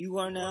You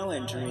are now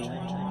entering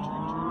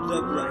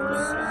the bright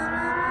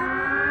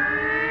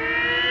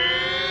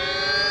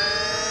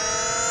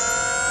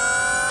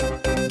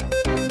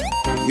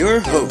side. Your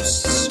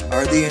hosts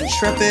are the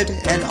intrepid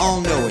and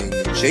all-knowing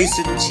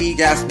Jason T.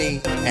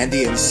 Gaffney and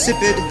the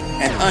insipid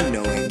and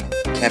unknowing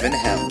Kevin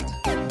Held.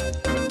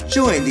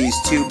 Join these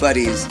two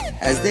buddies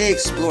as they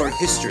explore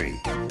history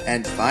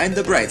and find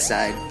the bright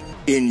side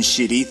in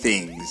shitty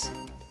things.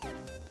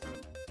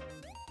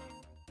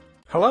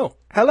 Hello.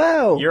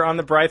 Hello. You're on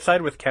the bright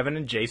side with Kevin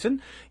and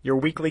Jason, your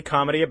weekly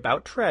comedy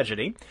about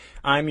tragedy.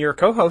 I'm your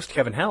co-host,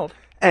 Kevin Held.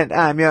 And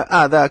I'm your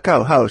other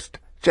co-host,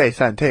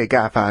 Jason T.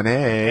 Gaffney.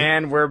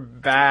 And we're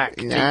back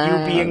to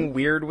you being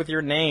weird with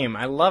your name.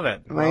 I love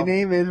it. My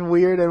name is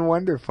weird and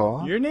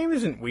wonderful. Your name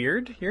isn't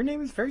weird. Your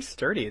name is very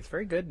sturdy. It's a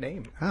very good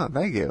name. Oh,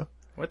 thank you.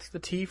 What's the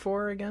T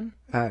for again?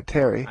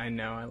 Terry. I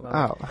know, I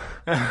love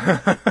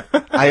it.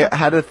 I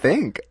had to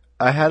think.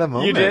 I had a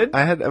moment. You did?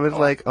 I was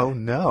like, oh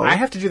no. I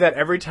have to do that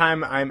every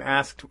time I'm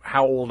asked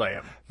how old I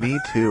am. Me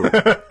too.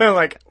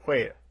 Like,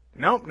 wait,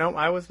 nope,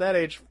 I was that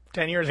age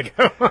 10 years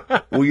ago.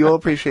 Well, you'll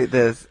appreciate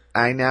this.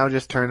 I now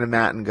just turn to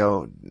Matt and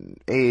go,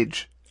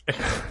 age.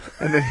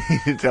 And then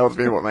he tells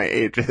me what my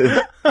age is.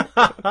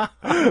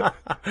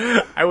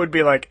 I would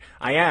be like,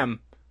 I am.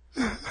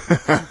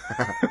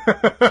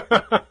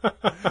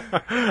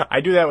 I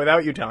do that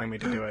without you telling me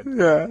to do it.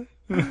 Yeah.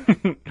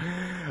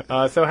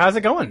 So how's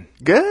it going?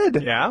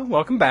 Good. Yeah,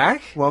 welcome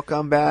back.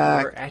 Welcome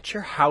back. We're at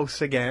your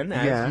house again,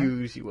 as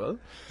usual.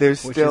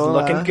 There's which still is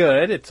looking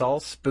good. It's all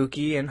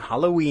spooky and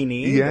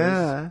Halloweeny.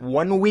 Yeah. There's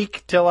 1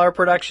 week till our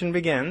production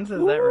begins. Is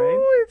that right?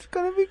 Oh, it's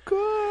gonna be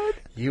good.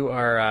 You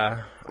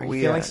are you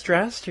feeling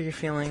stressed? Are you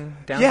feeling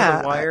down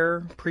to the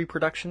wire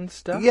pre-production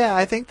stuff? Yeah,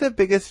 I think the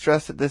biggest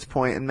stress at this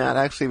point, and Matt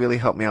actually really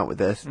helped me out with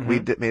this, we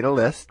made a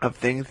list of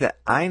things that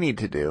I need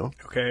to do.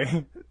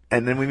 Okay.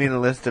 And then we made a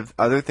list of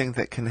other things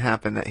that can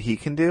happen that he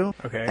can do.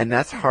 Okay. And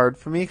that's hard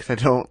for me because I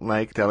don't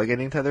like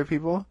delegating to other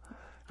people.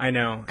 I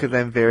know. Because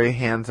I'm very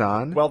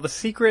hands-on. Well, the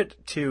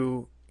secret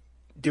to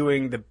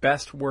doing the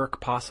best work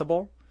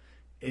possible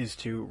is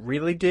to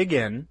really dig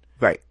in.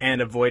 Right.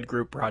 And avoid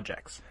group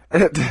projects.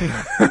 Well,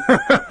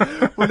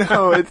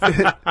 no,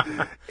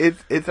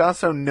 it's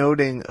also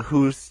noting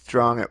who's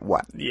strong at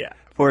what. Yeah.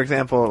 For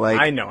example, like...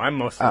 I know, I'm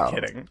mostly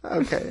kidding.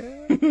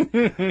 Okay.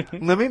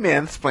 Let me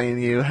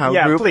mansplain you how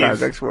group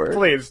projects work.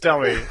 Please, tell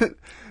me.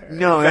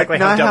 No, exactly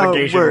that's not how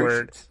delegation how it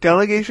works.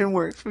 Delegation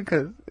works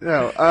because...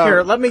 No.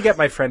 Here, let me get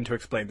my friend to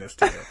explain this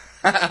to you.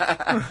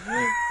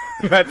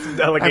 That's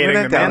delegating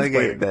I'm the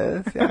delegate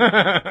mansplaining. this.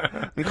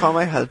 Yeah. We call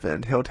my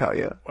husband. He'll tell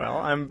you. Well,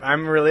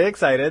 I'm really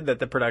excited that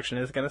the production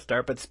is going to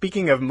start. But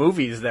speaking of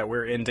movies that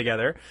we're in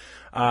together,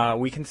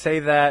 we can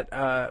say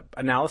that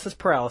Analysis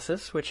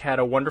Paralysis, which had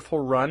a wonderful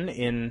run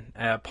in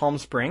Palm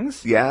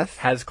Springs, yes,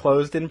 has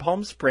closed in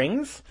Palm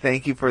Springs.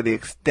 Thank you for the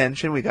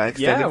extension. We got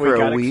extended for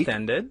a week.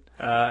 Extended,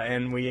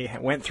 and we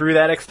went through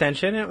that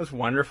extension. It was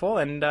wonderful,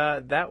 and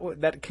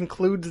that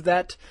concludes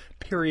that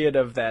period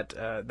of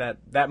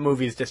that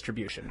movie's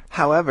distribution.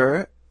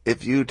 However,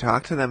 if you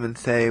talk to them and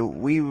say,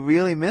 we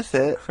really miss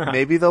it,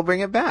 maybe they'll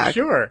bring it back.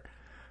 Sure.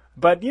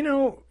 But,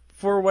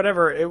 for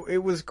whatever,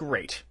 it was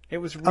great. It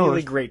was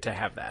really great to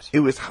have that.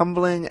 It was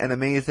humbling and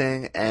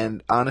amazing,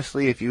 and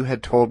honestly, if you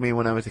had told me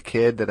when I was a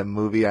kid that a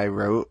movie I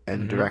wrote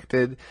and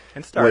directed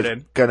and started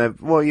was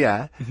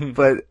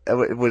but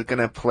it was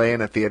gonna play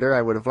in a theater,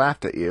 I would have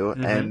laughed at you,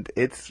 and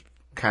it's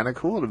kind of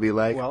cool to be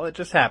like... Well, it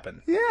just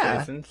happened, yeah.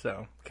 Jason,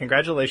 so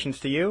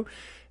congratulations to you.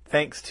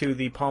 Thanks to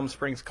the Palm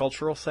Springs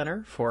Cultural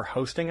Center for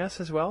hosting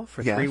us as well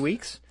for 3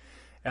 weeks.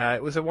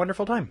 It was a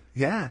wonderful time.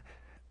 Yeah.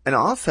 And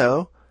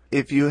also,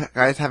 if you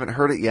guys haven't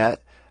heard it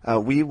yet,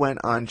 we went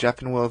on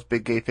Jeff and Will's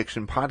Big Gay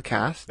Fiction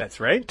podcast. That's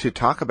right. To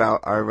talk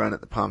about our run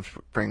at the Palm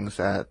Springs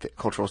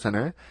Cultural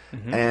Center.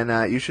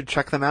 And you should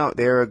check them out.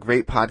 They're a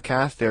great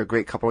podcast. They're a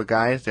great couple of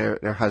guys.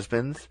 They're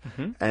husbands.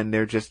 And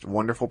they're just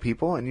wonderful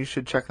people. And you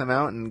should check them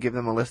out and give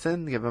them a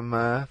listen. Give them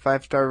a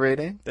 5-star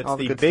rating. That's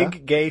the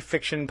Big Gay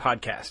Fiction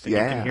podcast. And you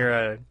can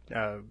hear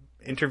a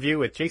interview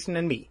with Jason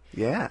and me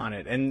on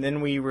it. And then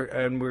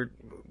we're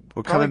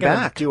coming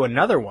back. Do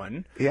another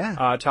one.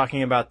 Yeah.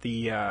 Talking about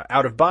the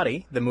Out of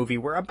Body, the movie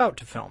we're about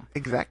to film.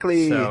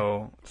 Exactly.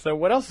 So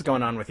what else is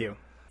going on with you?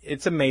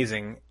 It's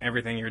amazing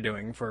everything you're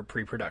doing for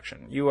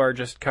pre-production. You are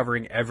just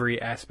covering every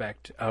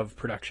aspect of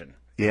production.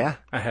 Yeah.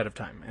 Ahead of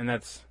time. And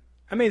that's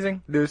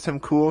amazing. There's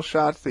some cool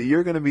shots that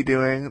you're going to be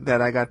doing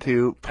that I got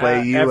to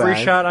play you Every as.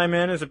 shot I'm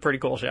in is a pretty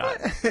cool shot.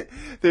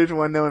 There's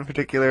one, though, in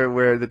particular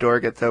where the door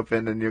gets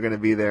opened and you're going to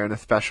be there in a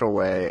special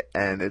way,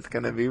 and it's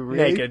going to be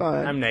really naked.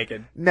 fun. I'm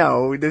naked.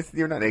 No,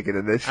 you're not naked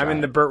in this shot. I'm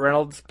in the Burt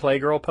Reynolds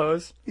Playgirl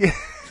pose. Yeah.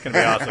 It's going to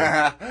be awesome.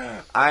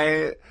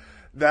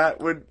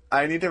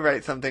 I need to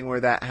write something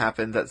where that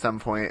happens at some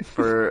point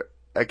for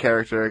a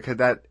character,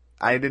 because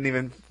I didn't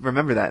even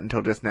remember that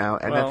until just now,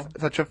 and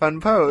that's such a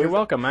fun pose. You're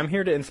welcome. I'm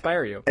here to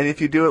inspire you. And if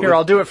you do it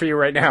I'll do it for you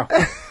right now.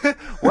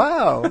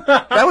 Wow.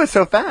 That was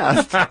so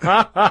fast. Do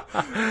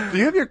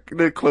you have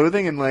the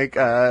clothing and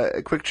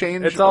a quick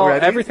change It's all,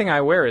 already? everything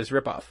I wear is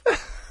ripoff.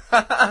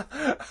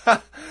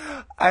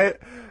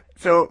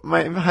 So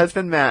my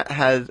husband Matt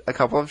has a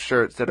couple of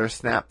shirts that are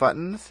snap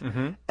buttons,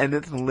 and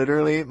it's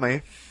literally my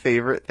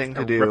favorite thing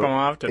to do. Rip them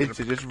off? Is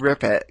to just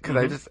rip it,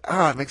 because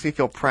it makes me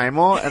feel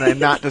primal, and I'm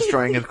not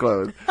destroying his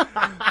clothes.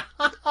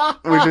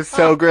 Which is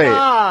so great.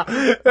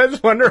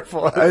 That's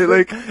wonderful.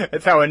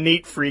 It's how a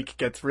neat freak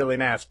gets really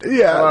nasty.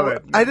 Yeah. I love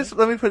it.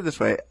 Let me put it this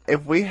way.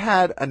 If we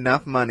had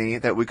enough money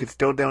that we could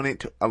still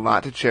donate a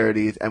lot to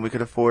charities, and we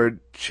could afford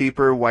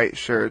cheaper white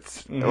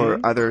shirts or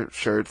other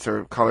shirts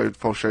or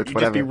colorful shirts, You'd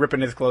whatever. just be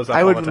ripping his clothes off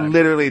I all would the time.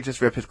 literally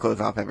just rip his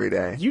clothes off every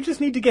day. You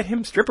just need to get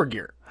him stripper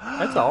gear.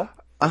 That's all.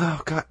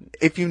 Oh, God.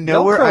 If you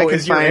know Velcro where I can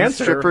is your find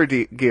answer. stripper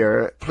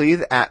gear,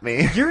 please at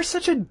me. You're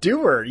such a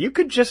doer. You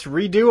could just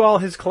redo all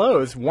his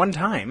clothes one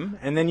time,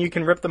 and then you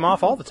can rip them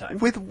off all the time.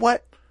 With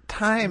what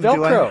time Velcro.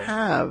 do I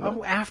have?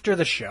 Oh, after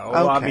the show, Okay.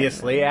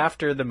 obviously,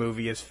 after the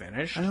movie is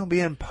finished. I'll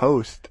be in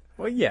post.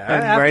 Well, yeah,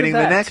 And after writing the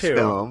that, next too.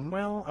 film.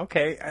 Well,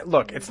 okay.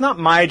 Look, it's not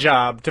my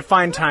job to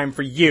find time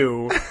for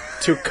you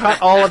to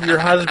cut all of your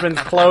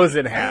husband's clothes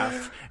in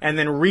half and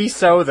then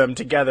re-sew them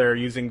together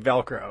using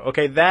Velcro.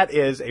 Okay, that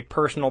is a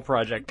personal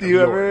project of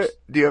yours.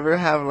 Do you ever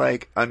have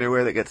like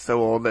underwear that gets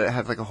so old that it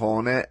has like a hole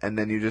in it, and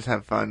then you just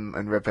have fun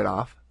and rip it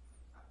off?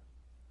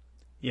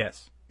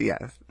 Yes.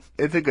 Yes,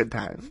 it's a good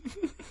time.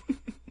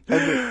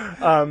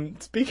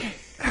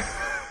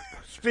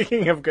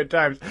 Speaking of good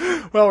times,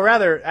 well,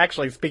 rather,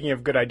 actually, speaking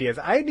of good ideas,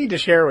 I need to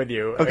share with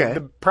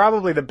you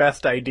probably the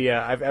best idea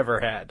I've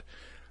ever had.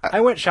 I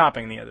went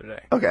shopping the other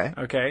day. Okay.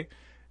 Okay?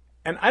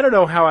 And I don't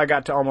know how I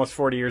got to almost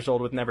 40 years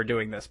old with never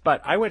doing this,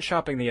 but I went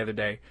shopping the other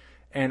day,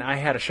 and I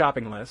had a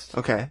shopping list.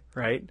 Okay.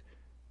 Right?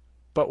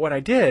 But what I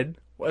did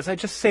was I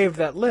just saved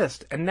that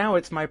list, and now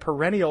it's my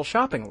perennial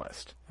shopping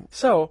list.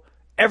 So,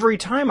 every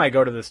time I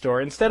go to the store,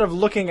 instead of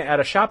looking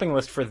at a shopping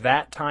list for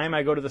that time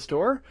I go to the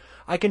store,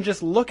 I can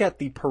just look at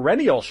the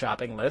perennial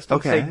shopping list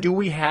and say, do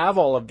we have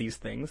all of these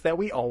things that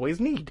we always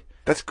need?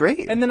 That's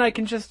great. And then I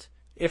can just,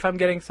 if I'm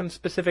getting some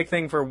specific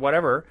thing for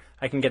whatever,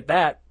 I can get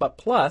that, but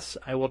plus,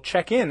 I will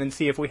check in and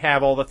see if we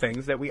have all the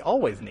things that we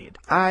always need.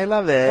 I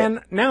love it.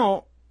 And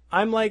now,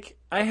 I'm like,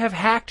 I have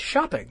hacked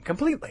shopping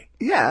completely.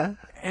 Yeah.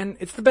 And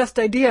it's the best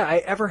idea I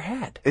ever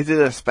had. Is it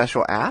a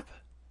special app?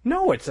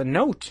 No, it's a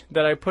note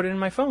that I put in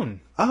my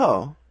phone.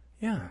 Oh.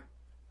 Yeah.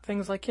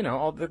 Things like,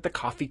 all the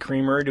coffee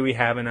creamer, do we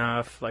have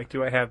enough? Like,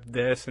 do I have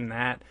this and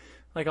that?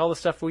 Like, all the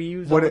stuff we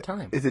use all the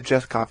time. Is it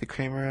just coffee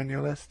creamer on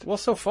your list? Well,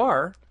 so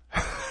far.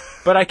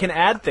 But I can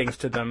add things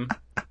to them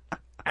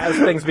as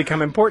things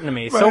become important to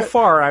me. Right. So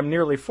far, I'm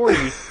nearly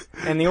 40,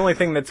 and the only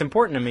thing that's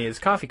important to me is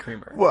coffee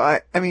creamer. Well,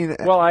 I mean...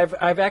 Well,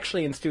 I've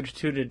actually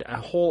instituted a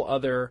whole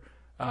other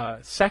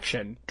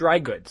section, dry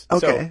goods.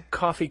 Okay. So,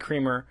 coffee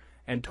creamer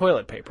and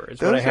toilet paper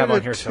is what I have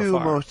on here so far. Those are the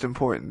two most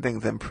important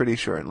things, I'm pretty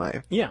sure, in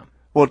life. Yeah.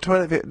 Well,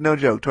 no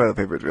joke, toilet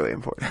paper is really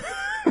important.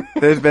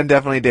 There's been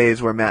definitely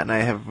days where Matt and I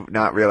have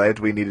not realized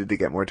we needed to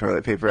get more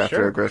toilet paper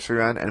after a grocery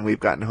run, and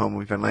we've gotten home and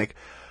we've been like,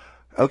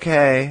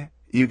 okay,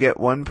 you get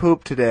one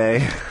poop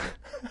today.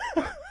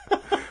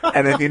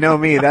 And if you know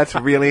me, that's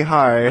really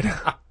hard.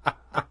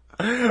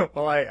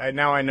 Well, I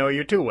now I know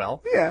you too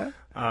well. Yeah.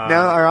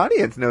 Now our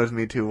audience knows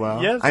me too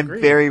well. Yes, I'm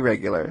very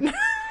regular.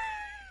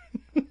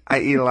 I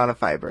eat a lot of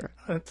fiber.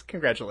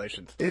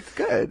 Congratulations. It's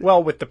good.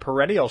 Well, with the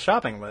perennial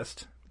shopping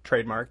list,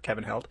 trademark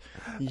Kevin Held,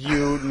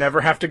 you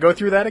never have to go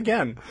through that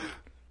again.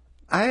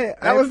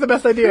 That was the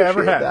best idea I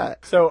ever had.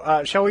 That.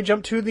 So, shall we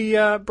jump to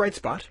the bright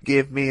spot?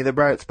 Give me the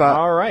bright spot.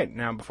 All right.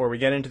 Now, before we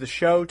get into the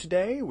show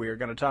today, we are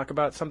going to talk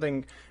about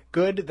something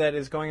good that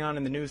is going on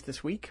in the news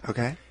this week.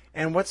 Okay.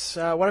 And what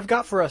I've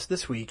got for us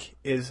this week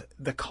is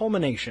the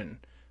culmination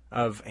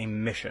of a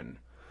mission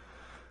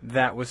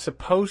that was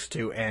supposed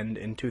to end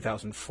in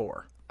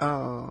 2004.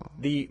 Oh.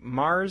 The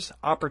Mars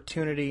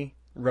Opportunity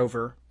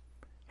rover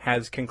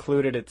has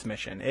concluded its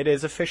mission. It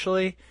is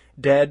officially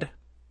dead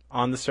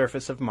on the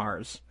surface of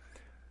Mars.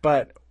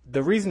 But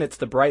the reason it's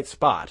the bright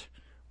spot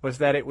was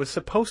that it was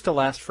supposed to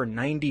last for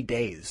 90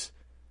 days.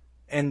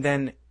 And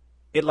then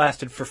it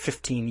lasted for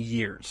 15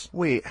 years.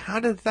 Wait, how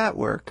does that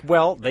work?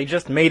 Well, they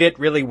just made it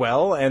really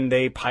well, and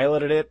they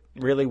piloted it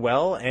really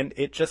well, and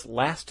it just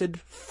lasted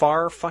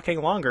far fucking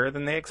longer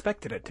than they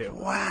expected it to.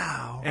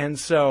 Wow. And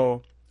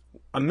so,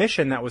 a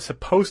mission that was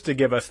supposed to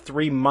give us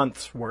 3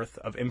 months worth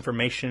of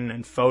information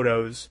and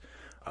photos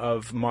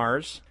of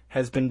Mars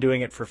has been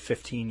doing it for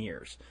 15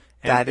 years.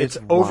 And that is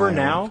it's over wild.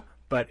 now,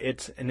 but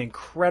it's an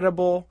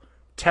incredible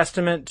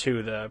testament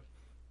to the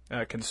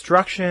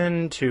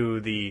construction, to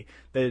the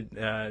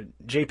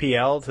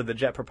JPL, to the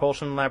Jet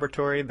Propulsion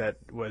Laboratory that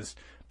was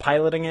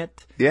piloting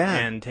it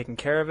and taking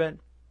care of it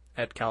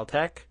at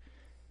Caltech.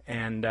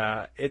 And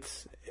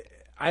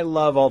I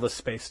love all the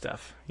space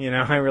stuff.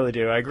 I really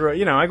do. I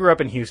grew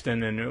up in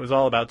Houston, and it was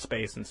all about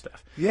space and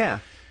stuff. Yeah.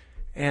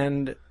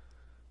 And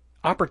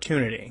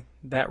Opportunity,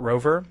 that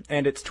rover,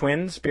 and its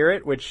twin,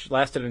 Spirit, which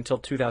lasted until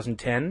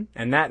 2010,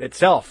 and that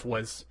itself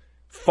was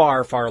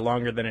far, far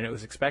longer than it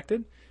was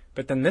expected.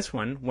 But then this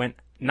one went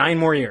 9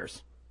 more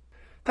years.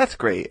 That's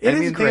great. It is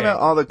think great. about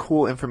all the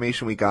cool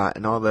information we got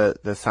and all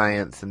the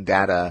science and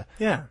data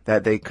Yeah.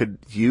 that they could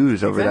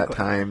use over that Exactly.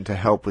 time to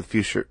help with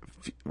future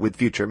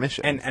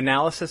missions. And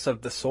analysis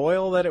of the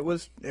soil that it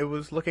was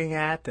looking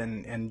at,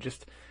 and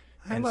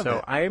love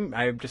so it.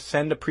 I just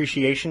send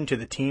appreciation to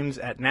the teams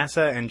at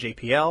NASA and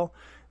JPL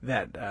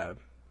that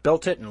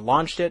built it and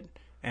launched it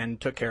and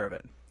took care of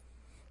it.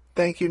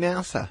 Thank you,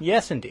 NASA.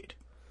 Yes, indeed.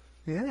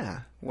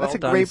 Yeah. Well That's a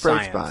done, great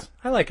bright science. spot.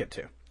 I like it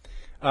too.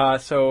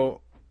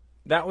 So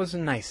that was a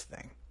nice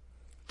thing.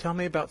 Tell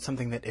me about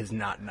something that is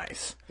not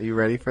nice. Are you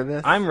ready for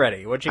this? I'm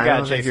ready. What you I got,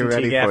 don't think Jason you're T.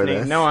 ready for Gaffney?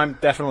 this. No, I'm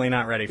definitely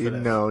not ready for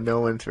this. No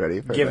one's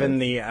ready for Given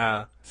this.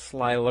 the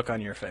sly look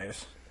on your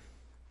face.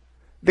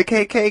 The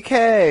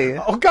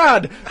KKK. Oh,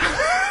 God!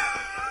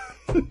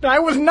 I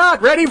was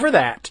not ready for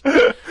that.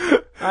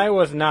 I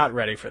was not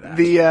ready for that.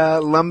 The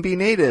Lumbee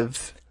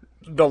natives.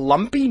 The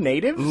lumpy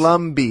natives?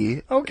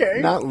 Lumbee. Okay.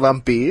 Not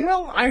lumpy.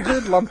 Well, I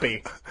heard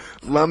lumpy.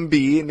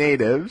 Lumbee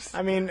natives.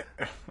 I mean,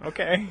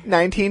 okay.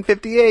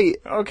 1958.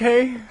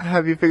 Okay.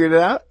 Have you figured it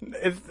out?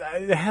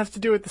 It has to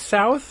do with the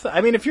South? I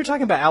mean, if you're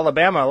talking about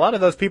Alabama, a lot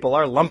of those people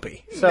are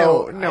lumpy.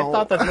 So No. I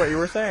thought that's what you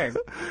were saying.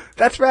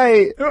 That's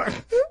right.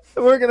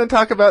 We're going to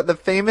talk about the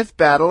famous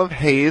Battle of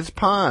Hayes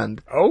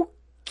Pond.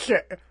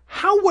 Okay.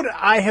 How would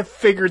I have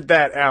figured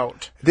that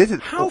out?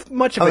 How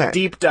much of okay. a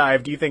deep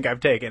dive do you think I've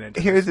taken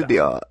into Here's this the stuff?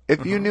 deal.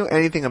 If you knew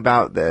anything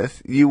about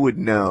this, you would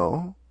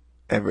know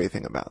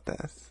everything about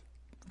this.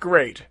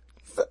 Great.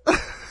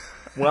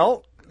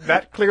 Well,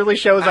 that clearly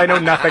shows I know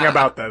nothing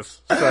about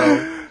this.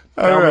 So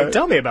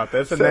tell me about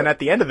this, and then at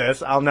the end of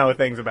this, I'll know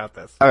things about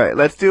this. All right,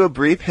 let's do a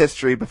brief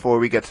history before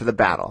we get to the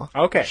battle.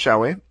 Okay.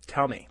 Shall we?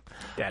 Tell me,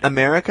 Daddy.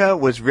 America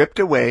was ripped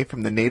away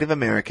from the Native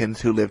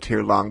Americans who lived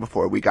here long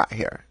before we got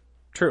here,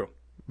 True.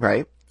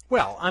 right?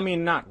 Well, I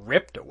mean, not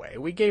ripped away.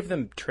 We gave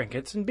them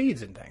trinkets and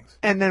beads and things.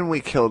 And then we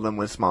killed them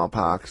with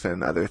smallpox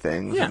and other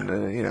things. Yeah.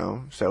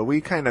 And, so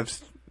we kind of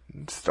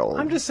stole.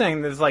 I'm just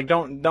saying, there's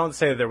don't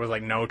say that there was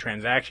no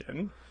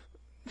transaction.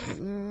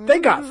 They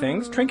got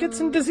things, trinkets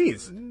and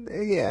disease.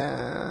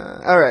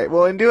 Yeah. All right.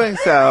 Well, in doing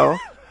so,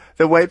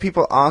 the white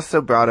people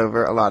also brought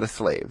over a lot of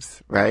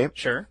slaves, right?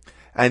 Sure.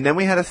 And then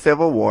we had a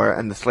civil war,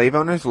 and the slave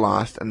owners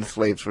lost, and the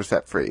slaves were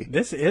set free.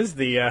 This is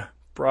the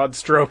broad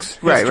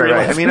strokes. Right. history I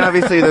lesson. mean,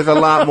 obviously, there's a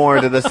lot more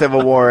to the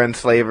Civil War and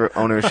slave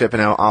ownership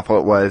and how awful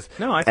it was.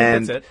 No, I think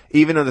and that's it.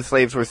 Even though the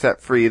slaves were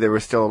set free, there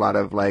was still a lot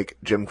of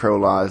Jim Crow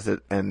laws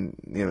and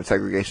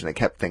segregation that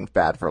kept things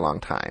bad for a long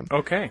time.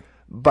 Okay.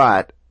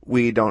 But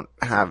we don't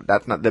have.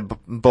 That's not the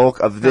bulk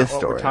of this Not what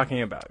story. we're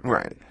talking about.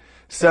 Right.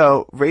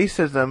 So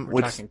racism We're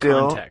would talking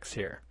still. context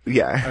here.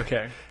 Yeah.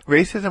 Okay.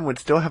 Racism would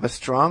still have a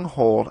strong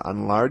hold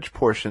on large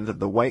portions of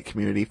the white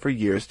community for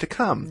years to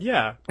come.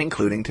 Yeah.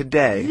 Including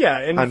today. Yeah,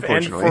 and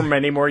unfortunately. for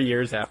many more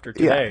years after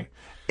today.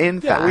 Yeah.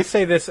 In fact. We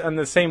say this on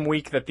the same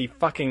week that the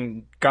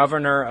fucking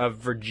governor of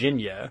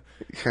Virginia,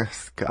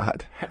 Yes,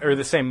 God. or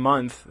the same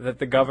month that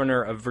the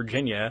governor of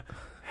Virginia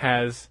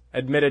has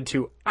admitted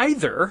to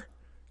either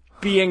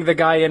being the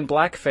guy in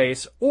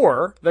blackface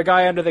or the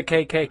guy under the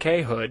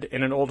KKK hood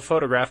in an old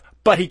photograph,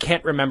 but he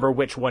can't remember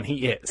which one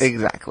he is.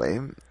 Exactly.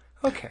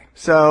 Okay.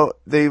 So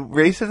the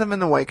racism in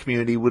the white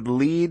community would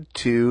lead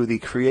to the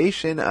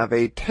creation of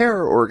a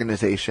terror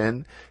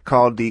organization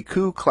called the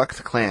Ku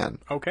Klux Klan.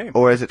 Okay.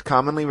 Or as it's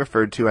commonly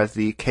referred to as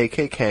the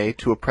KKK,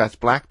 to oppress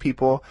black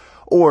people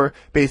or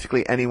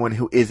basically anyone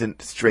who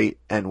isn't straight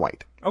and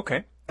white.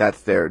 Okay.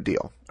 That's their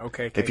deal.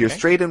 Okay. If you're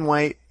straight and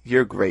white,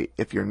 you're great.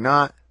 If you're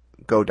not,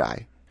 go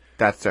die.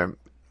 That's their...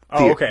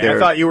 Oh, okay. I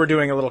thought you were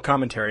doing a little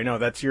commentary. No,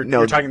 that's you're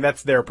talking.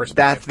 That's their perspective.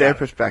 That's their Got it.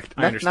 perspective.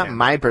 I That's not understand.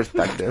 my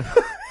perspective.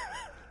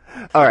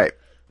 All right.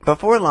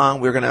 Before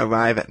long, we're going to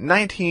arrive at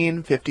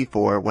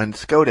 1954 when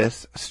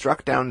SCOTUS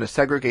struck down the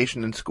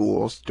segregation in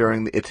schools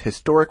during its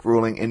historic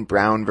ruling in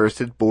Brown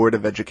versus Board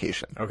of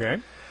Education. Okay.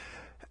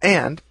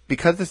 And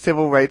because the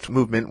civil rights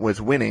movement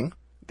was winning,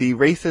 the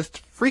racists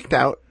freaked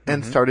out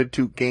and started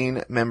to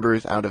gain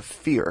members out of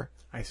fear.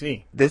 I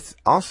see. This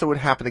also would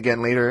happen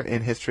again later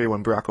in history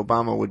when Barack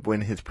Obama would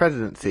win his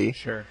presidency.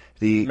 Sure.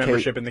 The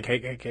Membership in the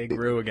KKK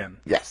grew again.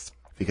 Yes.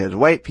 Because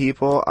white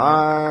people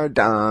are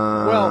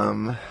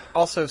dumb. Well,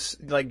 also,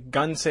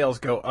 gun sales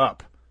go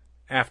up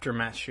after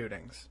mass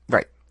shootings.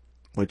 Right.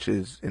 Which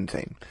is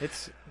insane.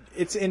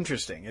 It's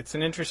interesting. It's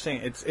an interesting.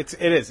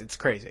 It's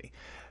crazy.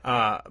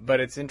 But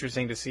it's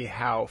interesting to see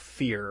how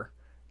fear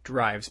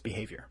drives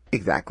behavior.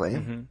 Exactly.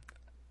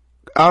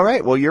 All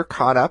right. Well, you're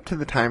caught up to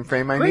the time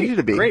frame I need you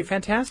to be. Great.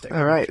 Fantastic.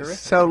 All right. Terrific.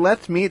 So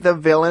let's meet the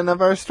villain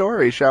of our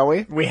story, shall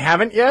we? We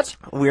haven't yet?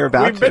 We're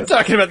about We've been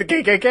talking about the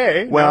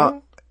KKK.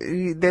 Well,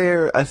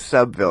 they're a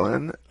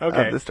sub-villain of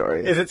the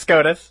story. Is it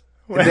SCOTUS?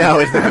 No,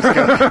 it's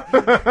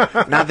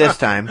not. Not this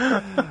time.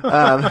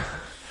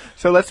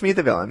 So let's meet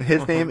the villain.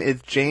 His name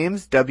is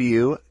James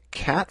W.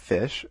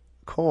 Catfish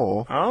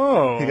Cole.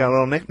 Oh. He got a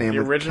little nickname. The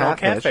with original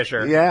Catfish.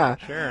 catfisher. Yeah.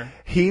 Sure.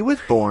 He was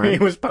born. He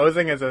was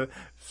posing as a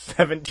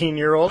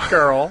 17-year-old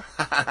girl.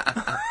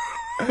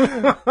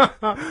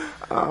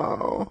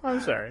 Oh. I'm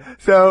sorry.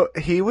 So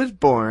he was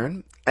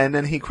born, and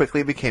then he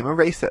quickly became a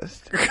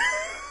racist.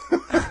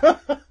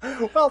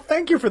 Well,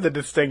 thank you for the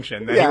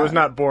distinction that he was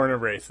not born a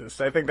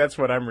racist. I think that's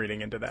what I'm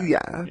reading into that.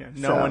 Yeah.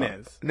 No one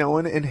is. No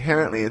one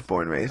inherently is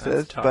born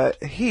racist,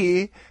 but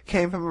he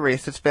came from a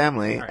racist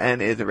family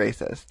and is a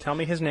racist. Tell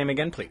me his name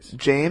again, please.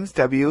 James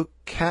W.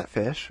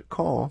 Catfish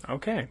Cole.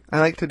 Okay. I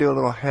like to do a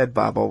little head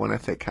bobble when I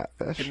say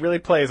catfish. It really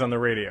plays on the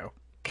radio.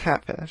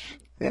 Catfish.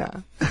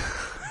 Yeah.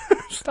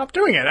 Stop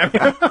doing it.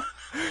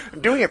 I'm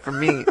doing it for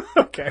me.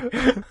 Okay.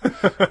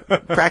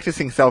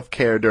 Practicing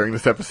self-care during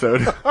this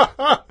episode.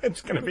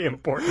 It's going to be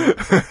important.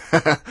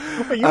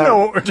 Well, you know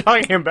what we're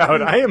talking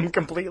about. I am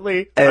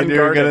completely and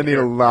you're going to need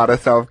a lot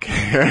of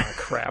self-care.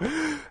 Crap.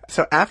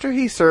 So after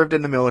he served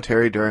in the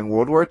military during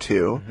World War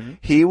II,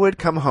 he would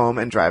come home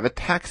and drive a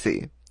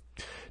taxi.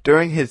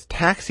 During his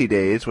taxi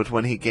days was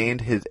when he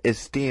gained his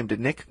esteemed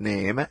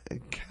nickname,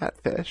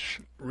 Catfish.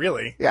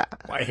 Really? Yeah.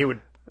 Why, he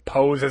would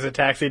pose as a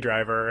taxi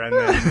driver and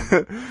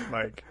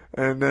then,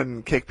 and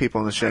then kick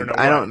people in the shin.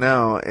 I don't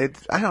know.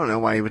 I don't know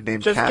why he was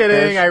named Just Catfish.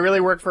 kidding. I really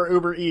work for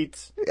Uber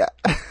Eats. Yeah.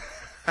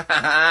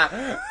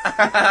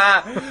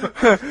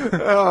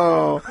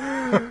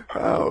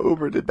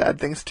 Uber did bad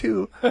things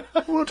too.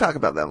 We'll talk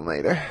about them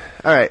later.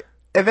 All right.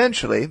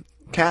 Eventually,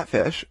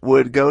 Catfish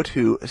would go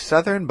to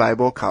Southern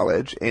Bible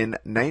College in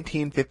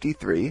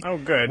 1953. Oh,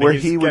 good. Where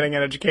He's getting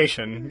an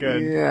education.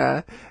 Good.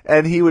 Yeah.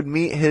 And he would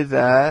meet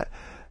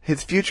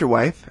his future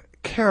wife,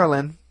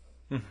 Carolyn.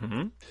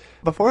 Mm-hmm.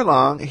 Before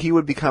long, he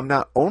would become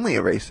not only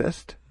a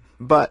racist,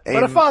 but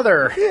a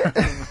father.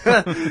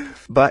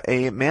 but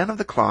a man of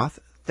the cloth,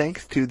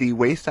 thanks to the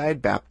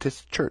Wayside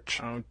Baptist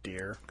Church. Oh,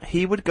 dear.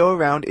 He would go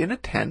around in a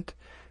tent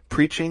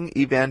preaching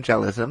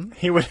evangelism.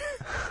 He would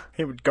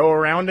go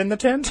around in the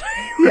tent?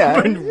 Yeah.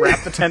 And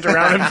wrap the tent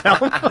around himself?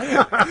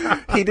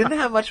 He didn't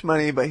have much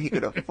money, but he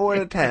could afford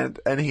a tent,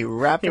 and he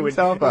wrapped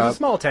himself up. It was a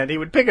small tent. He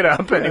would pick it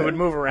up, and he would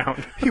move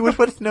around. He was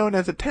what's known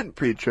as a tent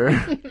preacher.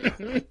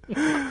 He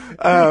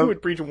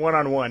would preach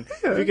one-on-one.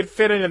 If you could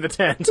fit into the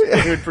tent,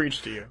 he would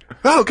preach to you.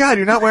 Oh, God,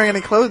 you're not wearing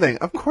any clothing.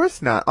 Of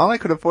course not. All I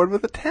could afford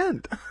was a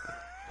tent.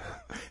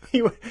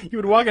 You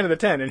would walk into the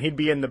tent, and he'd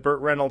be in the Burt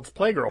Reynolds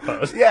Playgirl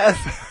pose. Yes.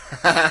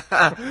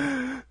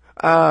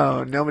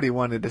 Oh, nobody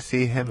wanted to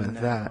see him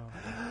as that.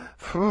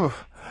 Whew.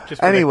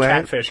 Just with a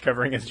catfish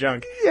covering his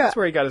junk. Yeah. That's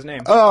where he got his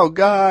name. Oh,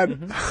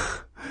 God.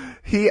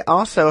 He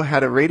also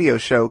had a radio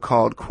show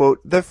called, quote,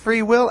 The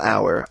Free Will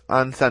Hour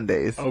on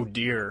Sundays. Oh,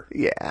 dear.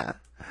 Yeah.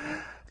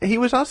 He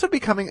was also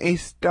becoming a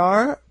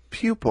star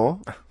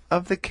pupil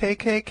of the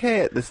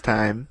KKK at this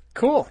time.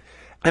 Cool.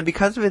 And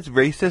because of his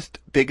racist,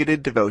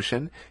 bigoted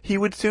devotion, he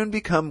would soon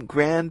become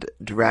Grand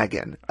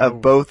Dragon of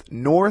both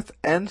North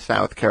and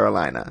South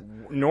Carolina.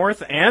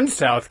 North and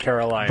South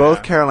Carolina.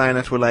 Both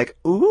Carolinas were like,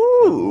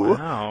 ooh,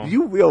 wow.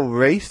 You real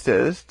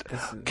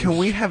racist. Can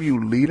we have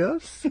you lead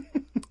us?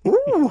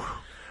 Ooh.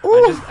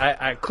 Ooh.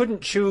 I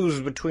couldn't choose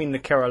between the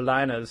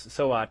Carolinas,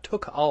 so I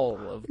took all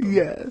of them.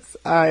 Yes,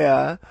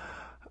 I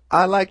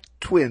like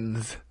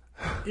twins.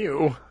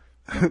 Ew.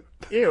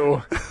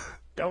 Ew.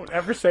 Don't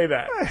ever say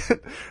that.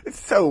 It's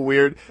so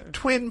weird.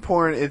 Twin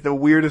porn is the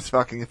weirdest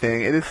fucking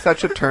thing. It is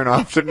such a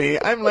turnoff to me.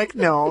 I'm like,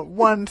 no,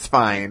 one's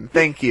fine.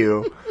 Thank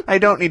you. I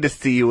don't need to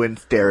see you in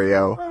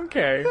stereo.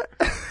 Okay.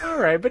 All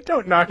right, but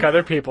don't knock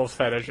other people's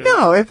fetishes.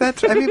 No, if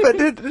that's, I mean, but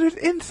there's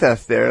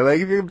incest there. Like,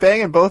 if you're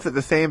banging both at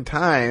the same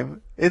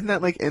time, isn't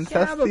that like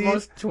incest? Yeah, but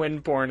most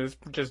twin porn is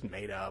just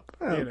made up.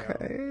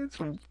 Okay, it's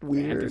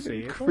weird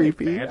fantasy. and It's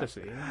creepy.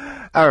 Fantasy.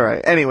 All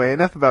right. Anyway,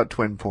 enough about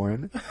twin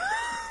porn.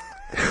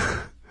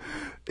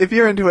 If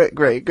you're into it,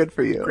 great. Good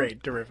for you.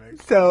 Great.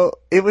 Terrific. So,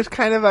 it was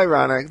kind of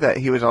ironic that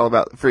he was all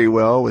about free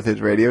will with his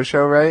radio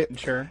show, right?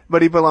 Sure.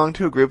 But he belonged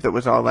to a group that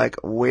was all like,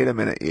 wait a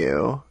minute,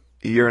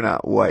 you're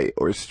not white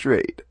or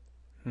straight.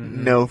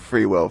 Mm-hmm. No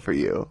free will for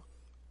you.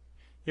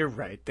 You're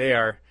right. They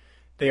are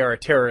a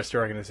terrorist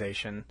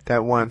organization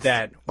that wants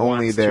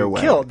only wants their to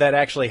way. Kill, that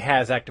actually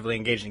has actively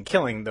engaged in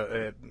killing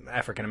the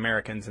African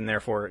Americans and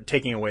therefore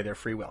taking away their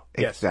free will.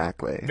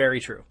 Exactly. Yes.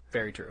 Very true.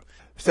 Very true.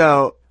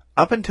 So,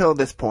 up until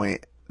this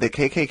point, the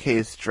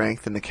KKK's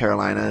strength in the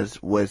Carolinas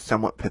was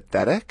somewhat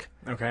pathetic.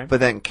 Okay. But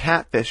then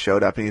Catfish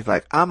showed up and he's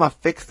like, I'm gonna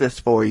fix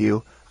this for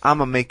you. I'm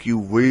gonna make you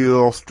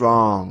real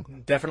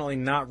strong. Definitely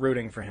not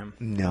rooting for him.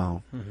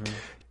 No. Mm-hmm.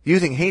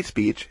 Using hate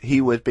speech, he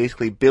was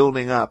basically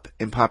building up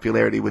in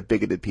popularity with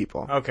bigoted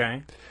people.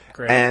 Okay.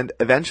 Great. And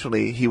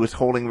eventually he was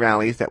holding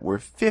rallies that were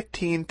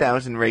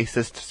 15,000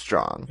 racists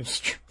strong.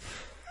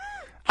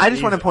 I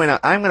just want to point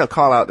out, I'm going to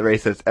call out the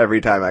racists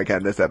every time I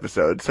can this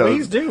episode. So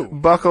please do.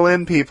 Buckle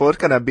in, people. It's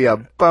going to be a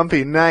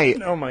bumpy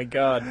night. Oh, my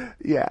God.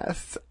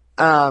 Yes.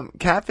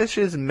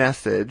 Catfish's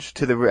message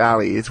to the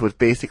rallies was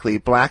basically,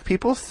 black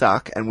people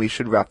suck and we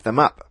should rough them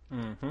up.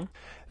 Mm-hmm.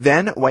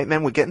 Then white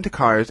men would get into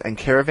cars and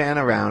caravan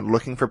around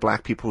looking for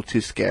black people to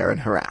scare and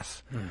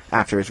harass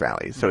after his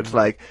rallies. So it's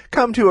like,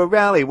 come to a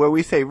rally where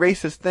we say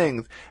racist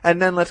things,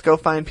 and then let's go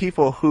find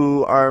people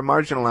who are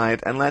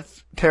marginalized and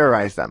let's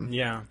terrorize them.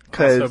 Yeah.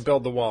 So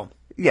build the wall.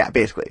 Yeah,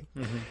 basically.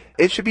 Mm-hmm.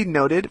 It should be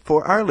noted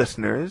for our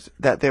listeners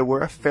that there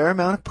were a fair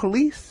amount of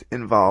police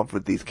involved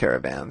with these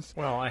caravans.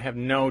 Well, I have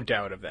no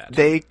doubt of that.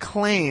 They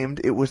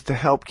claimed it was to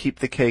help keep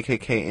the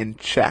KKK in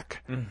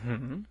check.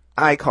 Mm-hmm.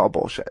 I call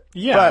bullshit.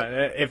 Yeah,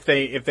 But, if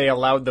they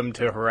allowed them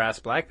to harass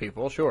black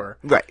people, sure.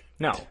 right.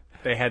 No,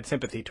 they had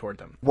sympathy toward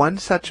them. One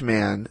such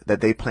man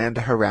that they planned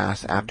to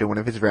harass after one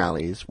of his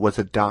rallies was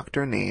a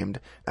doctor named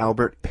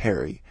Albert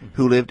Perry,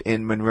 who lived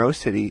in Monroe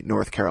City,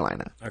 North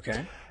Carolina.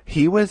 Okay.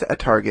 He was a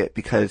target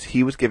because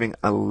he was giving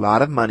a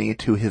lot of money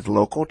to his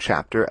local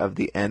chapter of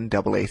the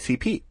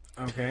NAACP.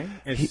 Okay.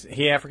 Is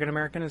he African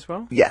American as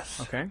well? Yes.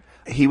 Okay.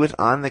 He was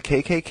on the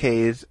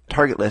KKK's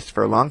target list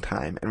for a long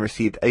time and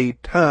received a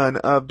ton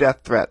of death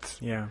threats.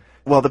 Yeah.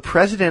 Well, the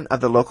president of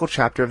the local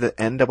chapter of the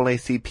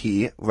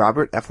NAACP,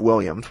 Robert F.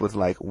 Williams, was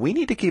like, we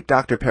need to keep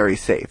Dr. Perry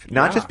safe.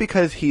 Not just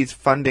because he's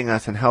funding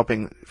us and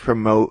helping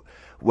promote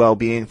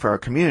well-being for our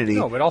community,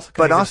 No, but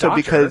also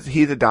because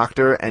he's a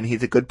doctor and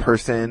he's a good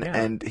person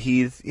and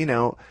he's,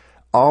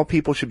 all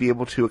people should be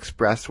able to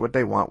express what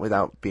they want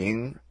without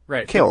being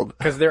killed.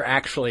 Because they're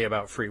actually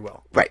about free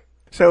will. Right.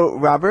 So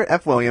Robert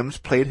F. Williams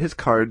played his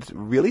cards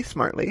really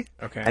smartly,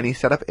 and he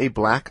set up a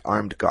black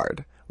armed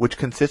guard, which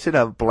consisted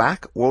of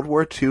black World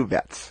War II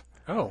vets.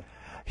 Oh.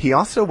 He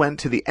also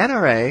went to the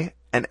NRA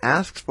and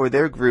asked for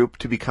their group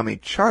to become a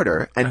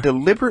charter and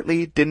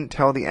deliberately didn't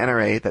tell the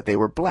NRA that they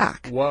were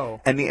black.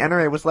 Whoa. And the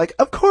NRA was like,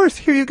 of course,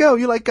 here you go.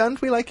 You like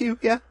guns? We like you.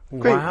 Yeah.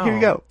 Great. Wow. Here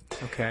you go.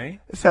 Okay.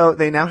 So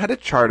they now had a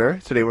charter,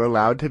 so they were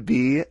allowed to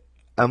be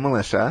a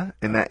militia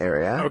in that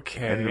area.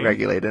 Okay. And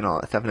regulated and all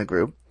that stuff in a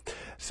group.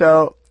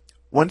 So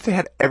once they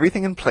had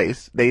everything in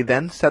place, they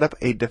then set up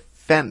a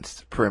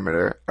defense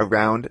perimeter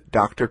around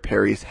Dr.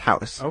 Perry's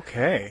house.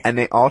 Okay. And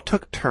they all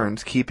took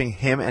turns keeping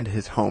him and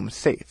his home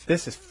safe.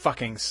 This is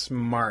fucking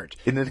smart.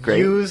 Isn't it great?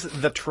 Use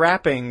the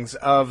trappings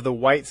of the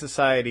white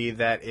society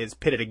that is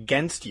pitted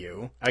against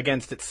you,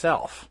 against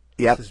itself.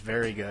 Yep. This is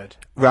very good.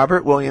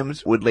 Robert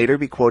Williams would later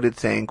be quoted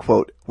saying,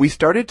 quote, we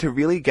started to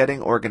really getting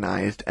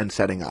organized and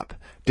setting up,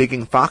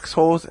 digging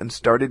foxholes and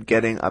started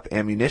getting up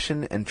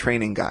ammunition and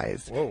training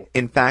guys. Whoa.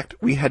 In fact,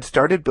 we had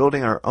started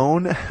building our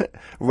own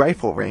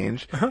rifle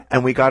range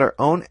and we got our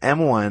own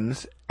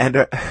M1s and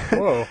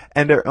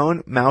our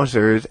own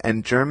Mausers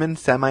and German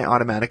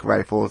semi-automatic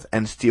rifles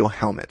and steel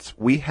helmets.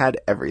 We had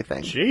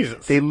everything.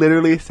 Jesus. They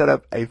literally set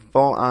up a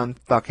full-on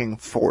fucking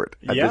fort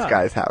at this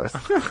guy's house.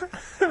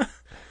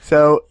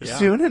 So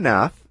soon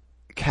enough,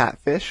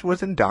 Catfish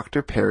was in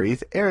Dr.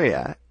 Perry's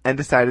area and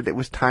decided it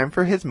was time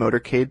for his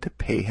motorcade to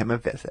pay him a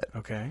visit.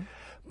 Okay.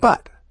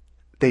 But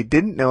they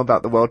didn't know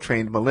about the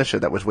well-trained militia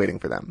that was waiting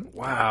for them.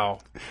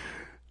 Wow.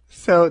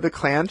 So the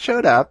Klan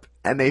showed up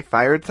and they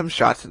fired some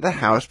shots at the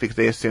house because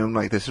they assumed,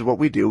 like, this is what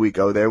we do. We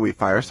go there, we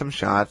fire some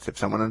shots. If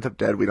someone ends up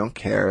dead, we don't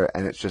care.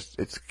 And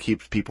it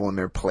keeps people in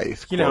their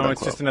place. You know,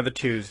 it's just another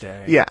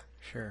Tuesday. Yeah.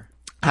 Sure.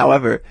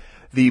 However,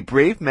 the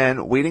brave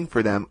men waiting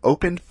for them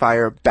opened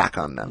fire back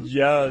on them.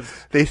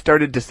 Yes. They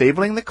started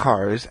disabling the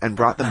cars and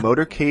brought the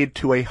motorcade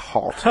to a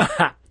halt.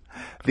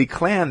 The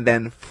Klan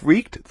then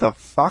freaked the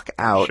fuck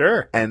out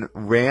and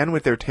ran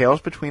with their tails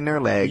between their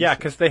legs. Yeah,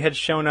 because they had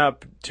shown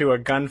up to a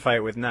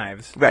gunfight with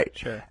knives. Right.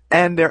 Sure.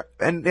 And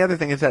the other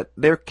thing is that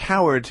they're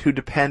cowards who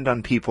depend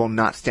on people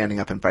not standing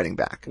up and fighting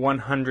back.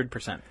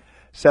 100%.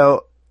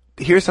 So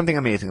here's something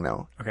amazing,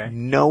 though. Okay.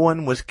 No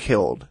one was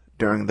killed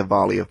during the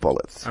volley of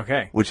bullets.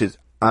 Okay. Which is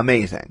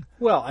amazing.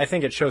 Well, I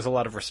think it shows a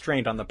lot of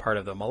restraint on the part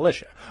of the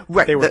militia.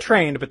 Right. They were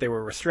trained, but they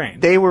were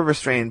restrained. They were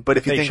restrained, but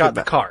if you they think shot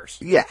about the cars.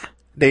 Yeah.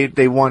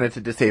 They wanted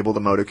to disable the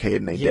motorcade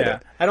and they did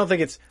it. I don't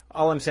think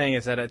all I'm saying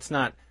is that it's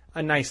not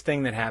a nice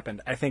thing that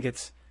happened. I think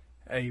it's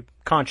a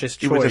conscious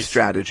choice. It was a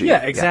strategy.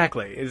 Yeah,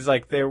 exactly. Yeah. It's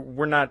like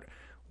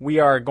we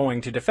are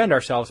going to defend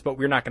ourselves, but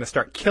we're not going to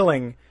start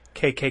killing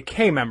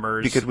KKK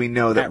members because we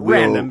know that at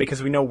random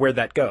because we know where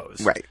that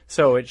goes. Right.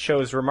 So it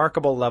shows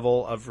remarkable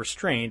level of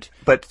restraint,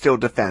 but still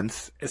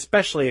defense.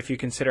 Especially if you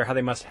consider how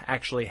they must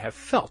actually have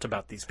felt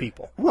about these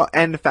people. Well,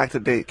 and the fact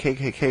that the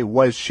KKK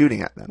was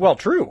shooting at them. Well,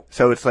 true.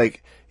 So it's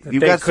like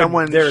you've got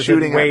someone shooting at them.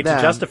 There's a way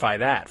to justify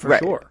that for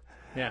sure.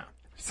 Yeah.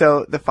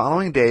 So the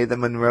following day, the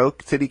Monroe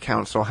City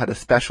Council had a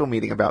special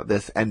meeting about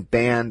this and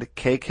banned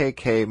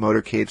KKK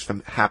motorcades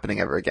from happening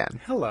ever again.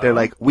 Hello. They're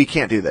like, we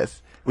can't do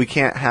this. We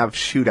can't have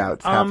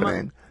shootouts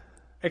happening.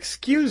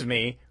 Excuse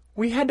me,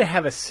 we had to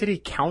have a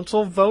city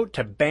council vote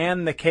to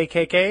ban the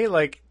KKK?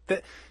 Like,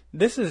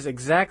 this is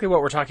exactly what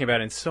we're talking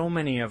about in so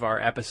many of our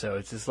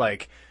episodes. Is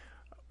like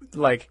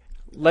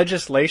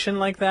legislation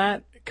like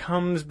that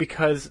comes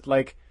because,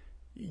 like,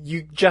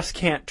 you just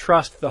can't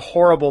trust the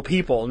horrible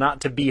people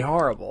not to be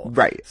horrible.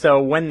 Right.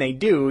 So when they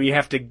do, you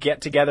have to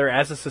get together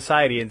as a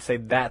society and say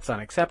that's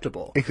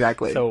unacceptable.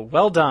 Exactly. So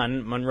well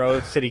done,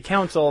 Monroe City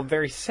Council.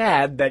 Very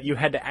sad that you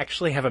had to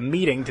actually have a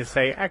meeting to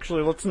say,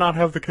 actually, let's not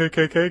have the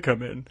KKK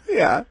come in.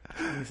 Yeah.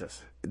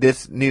 Jesus.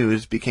 This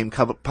news became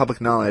public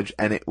knowledge,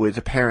 and it was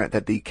apparent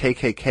that the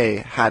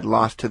KKK had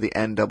lost to the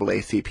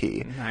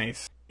NAACP.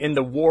 Nice. in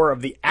the war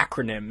of the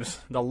acronyms,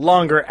 the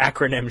longer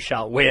acronym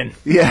shall win.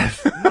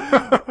 Yes.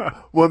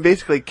 Well,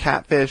 basically,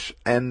 Catfish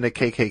and the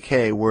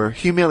KKK were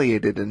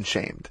humiliated and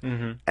shamed.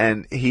 Mm-hmm.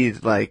 And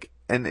he's like,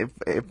 and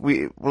if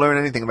we learn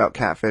anything about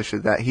Catfish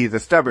is that he's a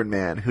stubborn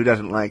man who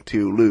doesn't like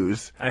to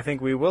lose. I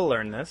think we will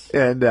learn this.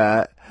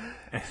 And,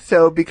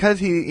 so because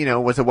he,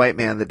 was a white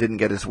man that didn't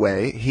get his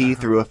way, he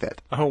threw a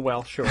fit. Oh,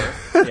 well, sure.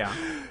 Yeah.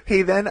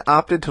 He then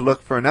opted to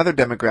look for another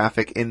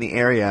demographic in the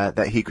area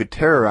that he could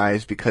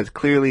terrorize because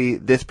clearly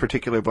this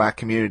particular black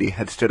community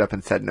had stood up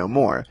and said no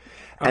more.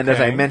 And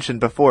as I mentioned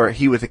before,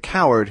 he was a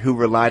coward who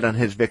relied on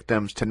his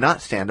victims to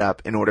not stand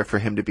up in order for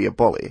him to be a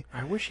bully.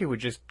 I wish he would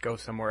just go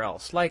somewhere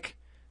else, like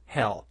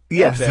hell.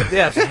 Yes.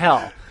 Yes,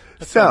 hell.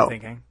 That's what I'm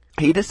thinking.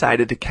 He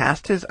decided to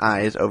cast his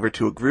eyes over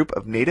to a group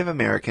of Native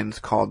Americans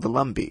called the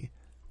Lumbee.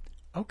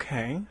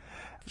 Okay.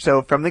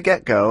 So from the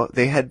get-go,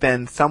 they had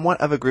been somewhat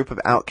of a group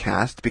of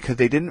outcasts because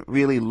they didn't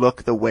really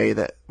look the way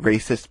that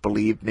racists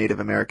believed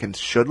Native Americans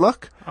should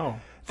look. Oh.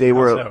 They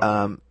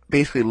were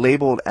basically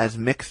labeled as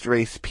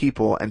mixed-race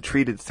people and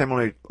treated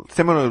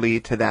similarly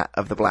to that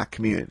of the black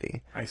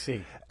community. I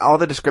see. All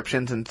the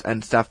descriptions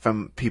and stuff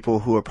from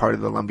people who are part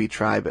of the Lumbee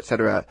tribe,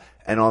 etc.,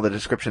 and all the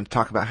descriptions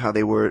talk about how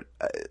they were...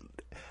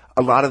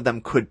 a lot of them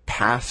could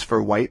pass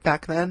for white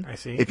back then. I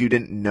see. If you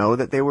didn't know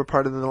that they were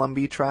part of the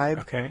Lumbee tribe.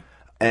 Okay.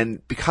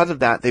 And because of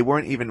that, they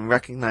weren't even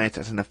recognized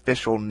as an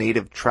official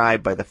native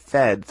tribe by the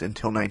feds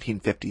until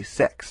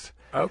 1956.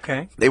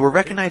 Okay. They were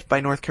recognized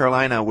by North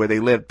Carolina, where they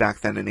lived back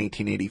then in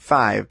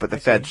 1885, but the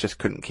feds just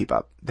couldn't keep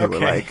up. They were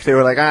like,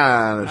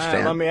 I don't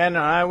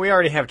understand. We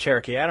already have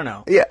Cherokee. I don't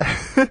know. Yeah.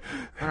 I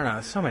don't know.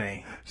 So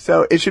many.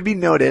 So it should be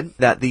noted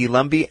that the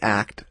Lumbee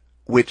Act,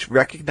 which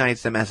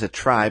recognized them as a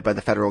tribe by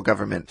the federal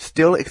government,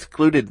 still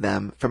excluded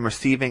them from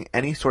receiving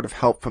any sort of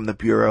help from the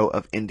Bureau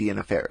of Indian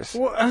Affairs.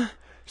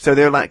 So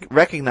they're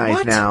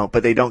recognized now,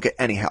 but they don't get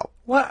any help.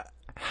 What?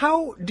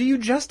 How do you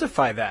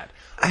justify that?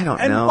 I don't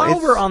know. And while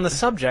we're on the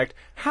subject,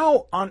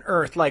 how on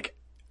earth,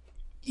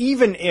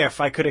 even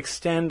if I could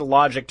extend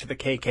logic to the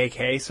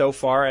KKK so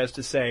far as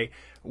to say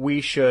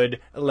we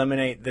should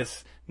eliminate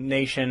this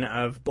nation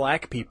of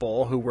black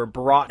people who were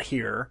brought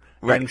here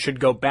and should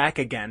go back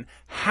again,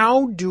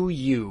 how do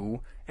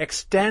you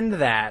extend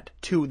that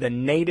to the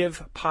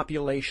native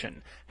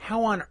population?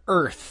 How on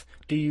earth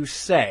do you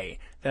say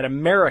that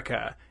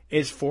America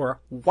is for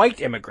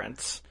white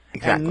immigrants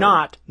and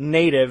not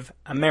Native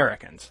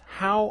Americans?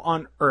 How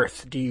on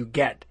earth do you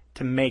get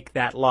to make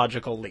that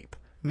logical leap?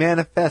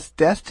 Manifest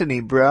destiny,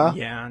 bro.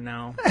 Yeah,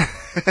 no.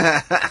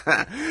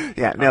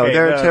 Yeah, no,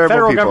 they're terrible people. The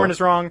federal government is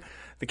wrong.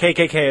 The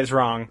KKK is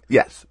wrong.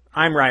 Yes.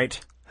 I'm right.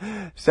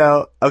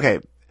 So, okay,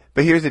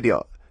 but here's the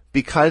deal.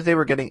 Because they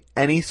were getting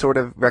any sort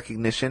of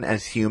recognition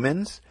as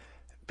humans,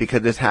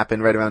 because this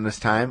happened right around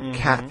this time,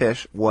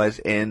 Catfish was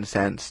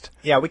incensed.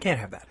 Yeah, we can't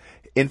have that.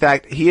 In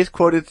fact, he is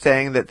quoted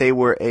saying that they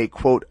were a,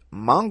 quote,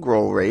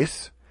 mongrel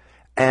race,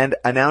 and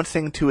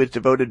announcing to his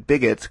devoted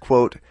bigots,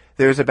 quote,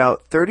 there's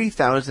about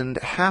 30,000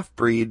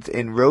 half-breeds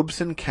in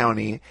Robeson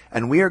County,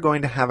 and we are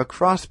going to have a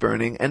cross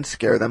burning and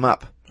scare them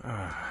up.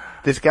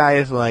 This guy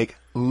is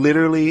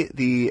literally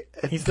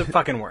He's the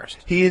fucking worst.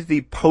 He is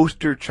the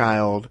poster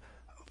child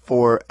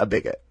for a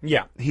bigot.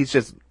 Yeah. He's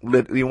just,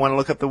 you want to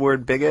look up the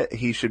word bigot?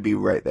 He should be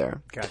right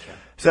there. Gotcha.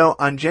 So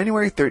on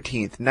January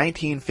 13th,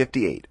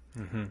 1958,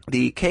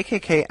 the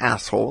KKK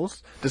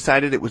assholes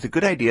decided it was a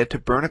good idea to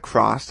burn a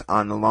cross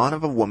on the lawn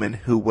of a woman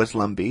who was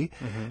Lumbee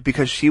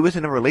because she was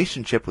in a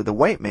relationship with a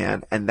white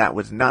man, and that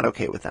was not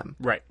okay with them.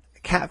 Right.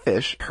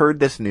 Catfish heard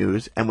this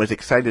news and was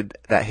excited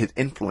that his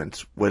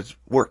influence was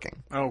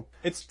working. Oh,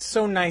 it's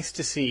so nice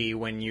to see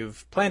when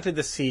you've planted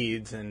the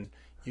seeds and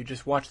you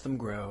just watch them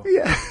grow.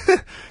 Yeah.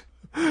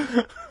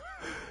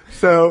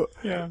 So,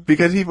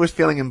 because he was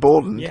feeling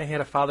emboldened. Yeah, he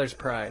had a father's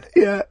pride.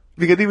 Yeah.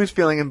 Because he was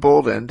feeling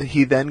emboldened,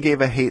 he then gave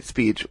a hate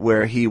speech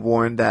where he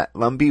warned that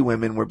Lumbee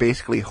women were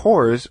basically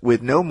whores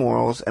with no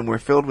morals and were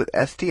filled with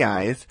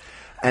STIs,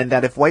 and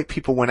that if white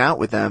people went out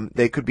with them,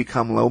 they could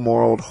become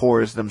low-moraled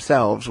whores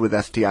themselves with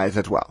STIs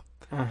as well.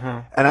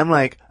 And I'm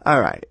like,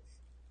 all right,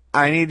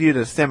 I need you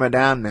to simmer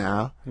down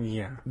now.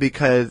 Yeah.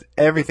 Because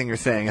everything you're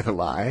saying is a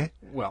lie.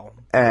 Well.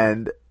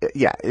 And,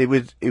 yeah, So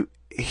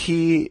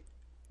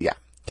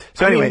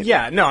anyway.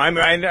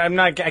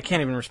 I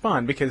can't even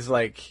respond because,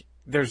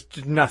 there's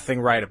just nothing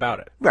right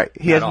about it. Right.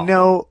 He has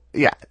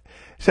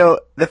So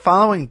the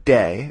following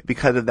day,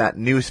 because of that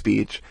new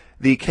speech,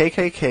 the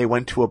KKK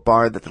went to a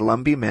bar that the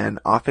Lumbee men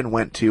often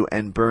went to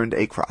and burned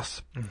a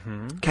cross.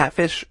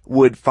 Catfish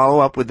would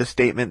follow up with the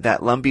statement that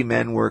Lumbee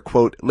men were,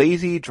 quote,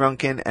 lazy,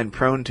 drunken, and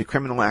prone to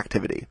criminal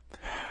activity.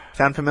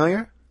 Sound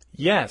familiar?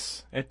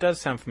 Yes, it does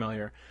sound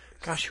familiar.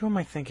 Gosh, who am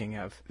I thinking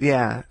of?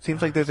 Yeah,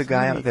 seems like there's a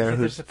guy out there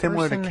who's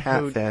similar to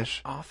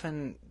Catfish. Who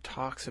often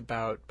talks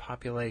about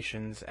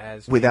populations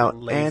as without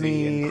lazy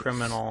any and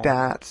criminal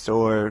stats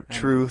or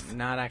truth,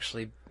 not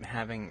actually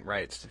having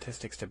right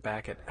statistics to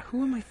back it.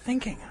 Who am I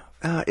thinking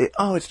of?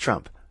 It's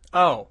Trump.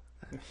 Oh,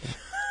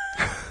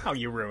 oh,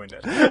 you ruined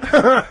it.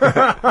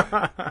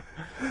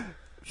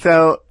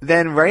 So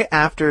then right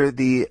after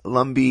the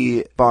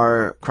Lumbee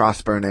bar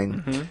cross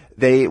burning,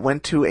 they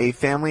went to a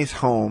family's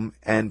home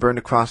and burned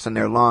a cross on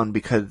their lawn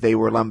because they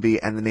were Lumbee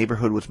and the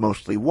neighborhood was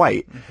mostly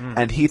white.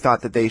 And he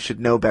thought that they should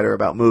know better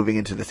about moving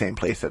into the same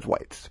place as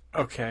whites.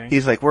 Okay.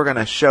 He's like, we're going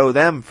to show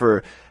them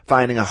for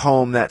finding a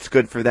home that's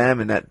good for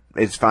them and that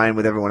is fine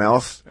with everyone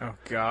else. Oh,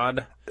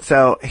 God.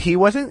 So he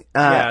wasn't...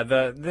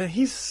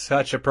 he's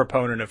such a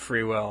proponent of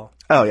free will.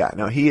 Oh, yeah.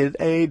 No, he is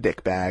a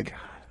dickbag.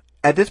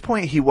 At this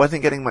point, he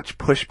wasn't getting much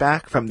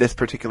pushback from this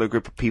particular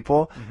group of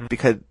people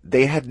because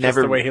they had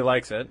never... Just the way he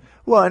likes it.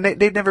 Well, and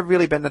they'd never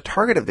really been the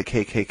target of the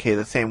KKK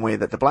the same way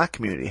that the black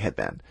community had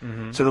been.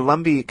 So the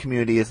Lumbee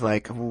community is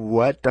like,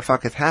 what the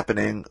fuck is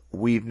happening?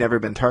 We've never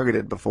been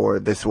targeted before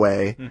this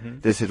way.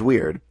 This is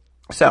weird.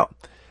 So,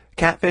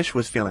 Catfish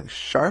was feeling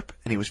sharp,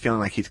 and he was feeling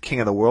like he's king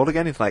of the world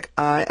again. He's like,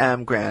 I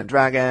am Grand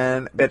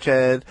Dragon,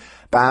 bitches.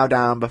 Bow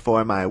down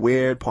before my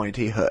weird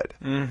pointy hood.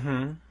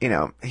 You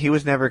know, he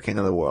was never king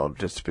of the world,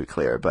 just to be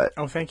clear. But,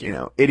 oh, thank you. You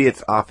know,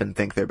 idiots often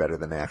think they're better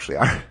than they actually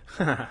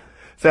are.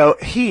 So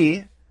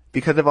he,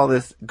 because of all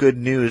this good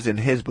news in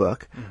his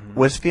book,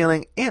 was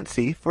feeling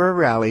antsy for a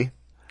rally.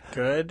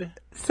 Good.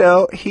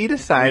 So he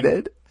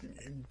decided...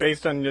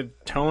 Based on the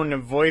tone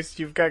of voice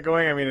you've got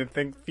going, I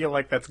mean, feel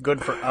like that's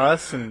good for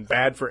us and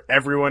bad for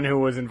everyone who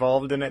was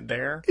involved in it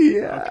there.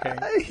 Yeah.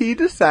 Okay. He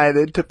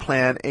decided to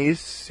plan a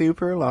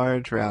super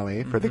large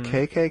rally for the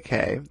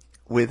KKK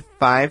with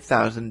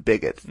 5,000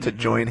 bigots to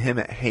join him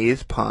at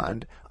Hayes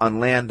Pond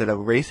on land that a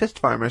racist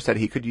farmer said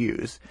he could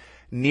use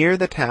near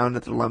the town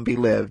that the Lumbee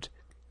lived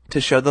to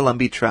show the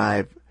Lumbee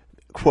tribe,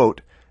 quote,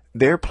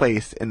 their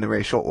place in the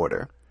racial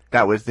order.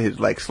 That was his,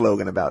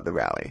 slogan about the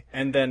rally.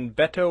 And then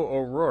Beto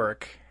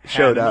O'Rourke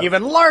showed up. An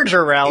even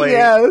larger rally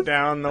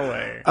down the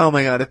way. Oh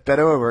my God, if Beto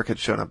O'Rourke had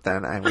shown up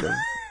then, I would have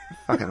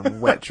fucking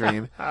wet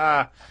dream.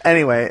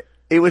 Anyway,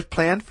 it was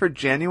planned for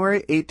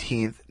January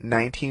 18th,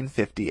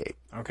 1958.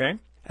 Okay.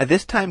 At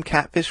this time,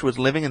 Catfish was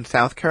living in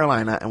South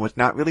Carolina and was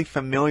not really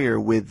familiar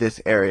with this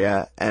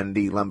area and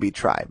the Lumbee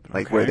tribe,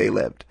 where they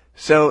lived.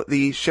 So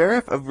the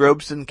sheriff of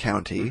Robeson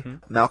County,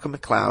 Malcolm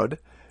McLeod,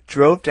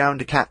 drove down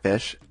to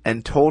Catfish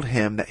and told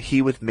him that he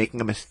was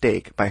making a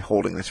mistake by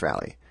holding this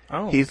rally.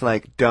 Oh. He's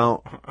like,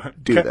 don't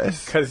do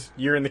this. Because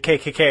you're in the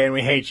KKK and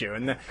we hate you.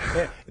 And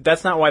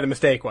that's not why the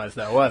mistake was,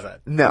 though, was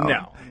it?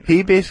 No.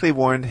 He basically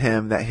warned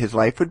him that his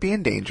life would be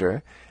in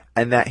danger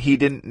and that he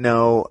didn't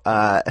know,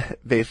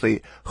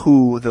 basically,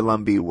 who the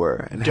Lumbee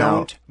were and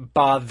Don't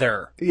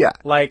bother. Yeah.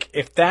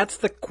 If that's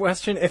the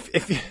question,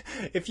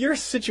 if your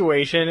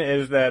situation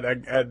is that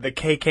the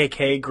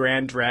KKK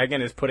Grand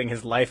Dragon is putting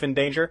his life in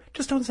danger,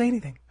 just don't say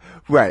anything.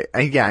 Right.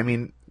 Yeah, I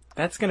mean...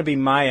 That's going to be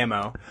my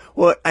MO.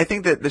 Well, I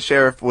think that the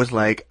sheriff was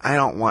like, I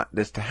don't want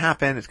this to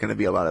happen. It's going to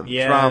be a lot of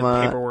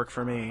drama. Paperwork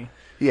for me.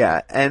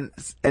 Yeah, and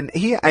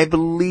I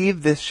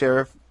believe this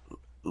sheriff...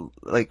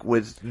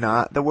 was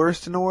not the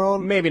worst in the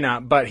world? Maybe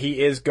not, but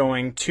he is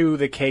going to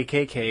the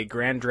KKK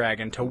Grand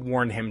Dragon to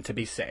warn him to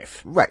be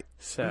safe. Right.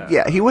 So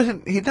yeah,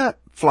 he's not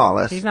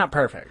flawless. He's not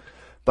perfect.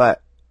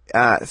 But,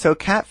 so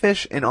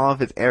Catfish, in all of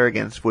his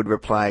arrogance, would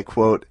reply,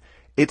 quote,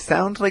 it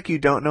sounds like you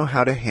don't know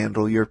how to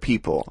handle your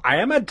people. I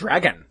am a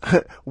dragon.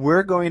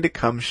 We're going to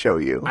come show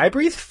you. I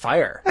breathe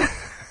fire.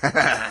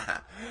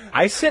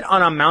 I sit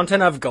on a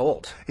mountain of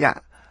gold. Yeah.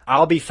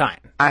 I'll be fine.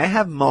 I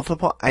have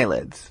multiple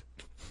eyelids.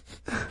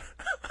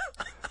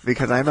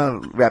 Because I'm a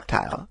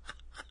reptile.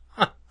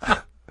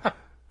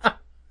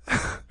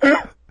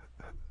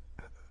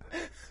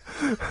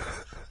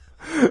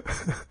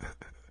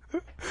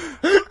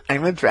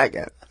 I'm a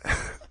dragon.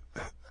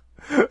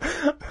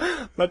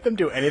 Let them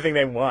do anything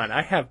they want.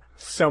 I have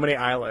so many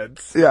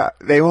eyelids. Yeah,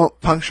 they won't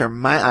puncture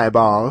my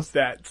eyeballs.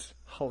 That's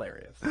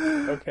hilarious.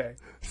 Okay.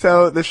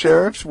 So the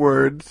sheriff's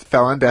words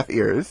fell on deaf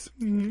ears.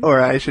 Or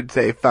I should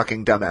say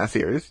fucking dumbass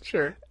ears.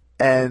 Sure.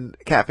 And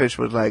Catfish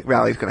was like,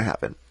 rally's gonna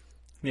happen.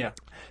 Yeah.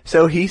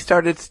 So he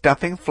started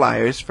stuffing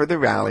flyers for the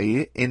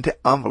rally into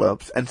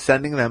envelopes and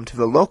sending them to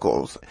the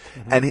locals.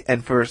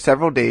 And for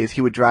several days,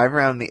 he would drive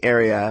around the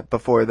area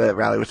before the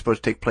rally was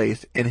supposed to take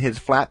place in his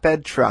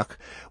flatbed truck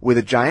with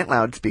a giant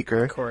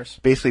loudspeaker. Of course.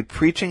 Basically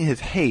preaching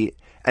his hate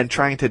and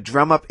trying to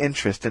drum up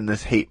interest in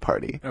this hate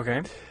party.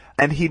 Okay.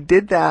 And he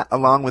did that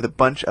along with a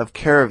bunch of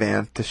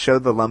caravans to show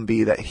the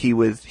Lumbee that he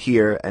was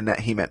here and that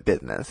he meant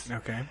business.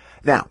 Okay.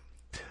 Now,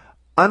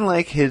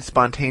 unlike his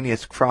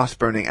spontaneous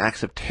cross-burning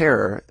acts of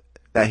terror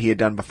that he had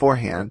done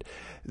beforehand,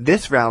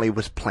 this rally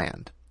was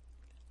planned.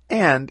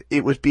 And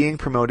it was being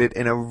promoted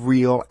in a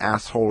real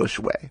asshole-ish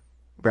way,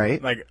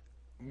 right?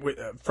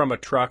 From a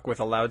truck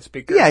with a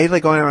loudspeaker? Yeah, he's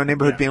going around the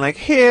neighborhood being like,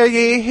 hear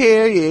ye,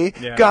 hear ye.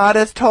 Yeah. God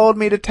has told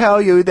me to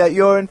tell you that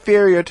you're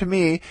inferior to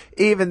me,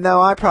 even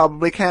though I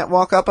probably can't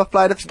walk up a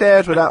flight of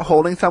stairs without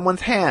holding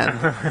someone's hand.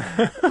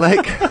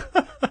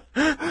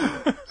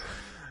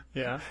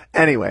 Yeah.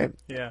 Anyway.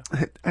 Yeah.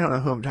 I don't know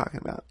who I'm talking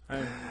about.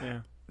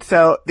 Yeah.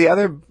 So the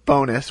other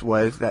bonus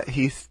was that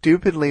he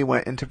stupidly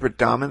went into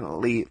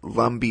predominantly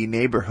Lumbee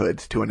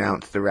neighborhoods to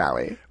announce the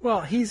rally.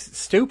 Well, he's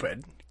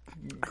stupid.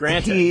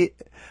 Granted.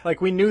 Like,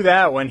 we knew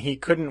that when he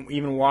couldn't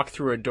even walk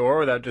through a door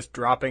without just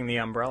dropping the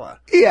umbrella.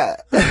 Yeah.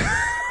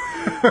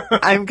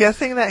 I'm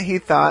guessing that he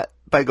thought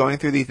by going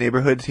through these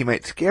neighborhoods he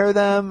might scare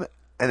them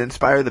and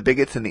inspire the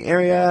bigots in the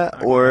area,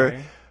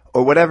 Okay.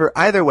 or whatever.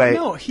 Either way.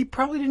 No, he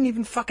probably didn't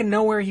even fucking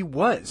know where he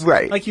was.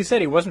 Right. Like you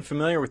said, he wasn't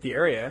familiar with the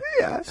area.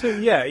 Yeah. So,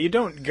 yeah, you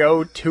don't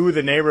go to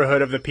the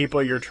neighborhood of the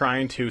people you're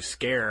trying to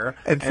scare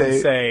and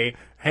say,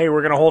 hey,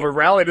 we're going to hold a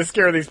rally to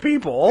scare these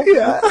people.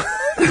 Yeah.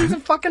 He's a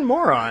fucking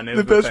moron,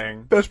 is the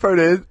thing. Best part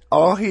is,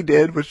 all he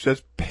did was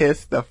just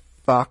piss the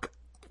fuck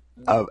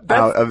out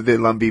of the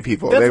Lumbee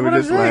people. That's They were what I'm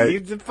just saying.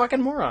 like, He's a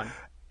fucking moron.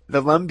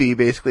 the Lumbee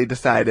basically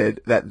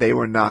decided that they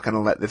were not going to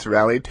let this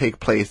rally take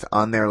place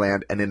on their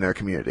land and in their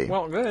community.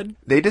 Well, good.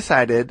 They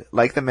decided,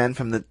 like the men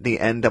from the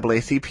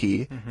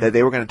NAACP, that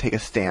they were going to take a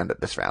stand at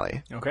this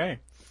rally. Okay.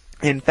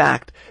 In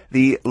fact,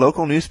 the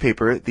local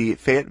newspaper, the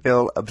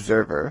Fayetteville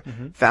Observer,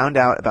 found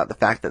out about the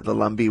fact that the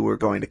Lumbee were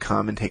going to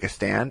come and take a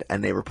stand,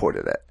 and they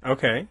reported it.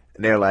 Okay.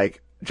 And they're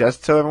like,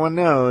 just so everyone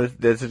knows,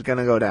 this is going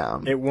to go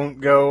down. It won't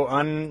go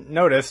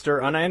unnoticed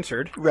or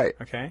unanswered. Right.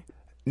 Okay.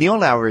 Neil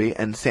Lowry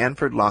and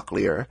Sanford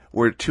Locklear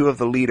were two of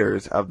the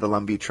leaders of the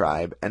Lumbee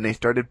tribe, and they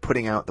started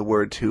putting out the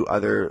word to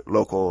other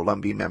local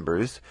Lumbee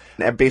members.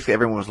 And basically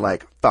everyone was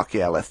like, fuck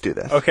yeah, let's do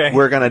this. Okay.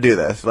 We're gonna do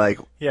this. Like,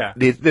 Yeah.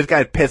 this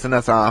guy's pissing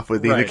us off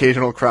with these Right.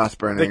 occasional cross The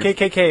burnings.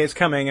 KKK is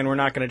coming, and we're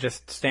not going to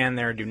just stand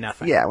there and do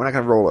nothing. Yeah, we're not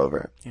gonna roll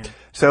over. Yeah.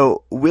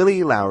 So,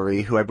 Willie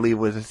Lowry, who I believe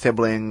was a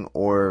sibling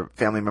or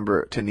family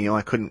member to Neil,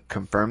 I couldn't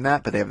confirm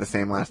that, but they have the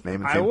same last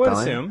name and I same would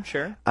spelling, assume,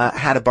 sure.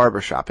 had a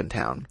barber shop in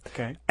town.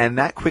 Okay. And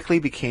that quickly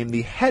became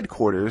the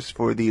headquarters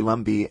for the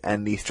Lumbee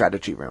and the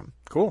strategy room.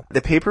 Cool.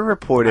 The paper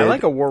reported... I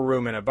like a war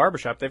room in a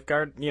barbershop. They've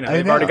got, they've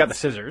already got the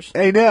scissors.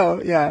 I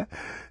know, yeah.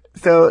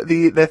 So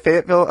the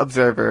Fayetteville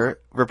Observer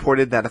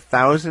reported that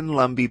 1,000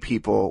 Lumbee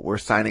people were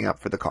signing up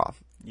for the call.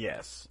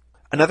 Yes.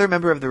 Another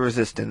member of the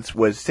resistance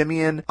was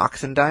Simeon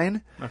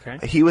Oxendine. Okay.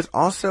 He was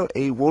also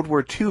a World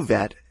War II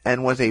vet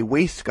and was a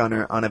waist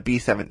gunner on a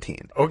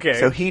B-17. Okay.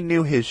 So he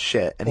knew his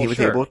shit, and he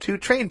was able to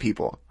train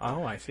people.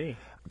 Oh, I see.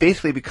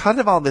 Basically, because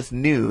of all this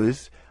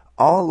news,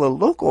 all the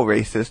local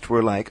racists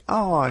were like,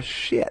 oh,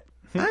 shit,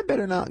 I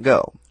better not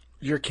go.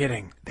 You're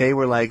kidding. They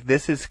were like,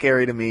 this is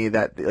scary to me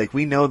that, like,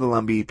 we know the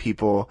Lumbee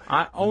people.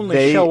 I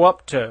only show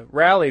up to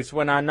rallies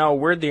when I know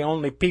we're the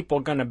only people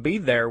going to be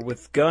there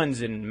with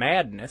guns and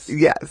madness.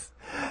 Yes.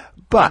 I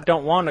But,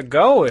 don't want to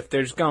go if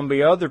there's going to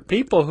be other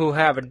people who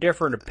have a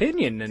different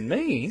opinion than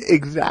me.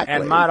 exactly.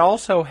 And might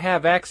also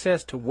have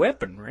access to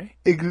weaponry.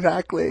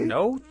 Exactly.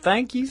 No,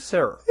 thank you,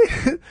 sir.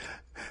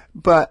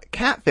 But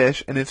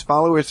Catfish and his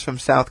followers from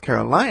South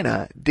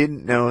Carolina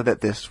didn't know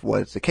that this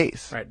was the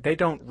case. Right, they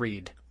don't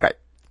read Right.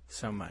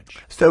 so much.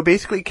 So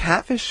basically,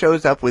 Catfish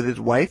shows up with his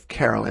wife,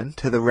 Carolyn,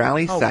 to the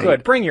rally Oh, site.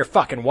 good. Bring your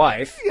fucking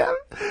wife. Yeah.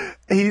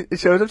 He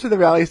shows up to the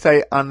rally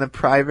site on the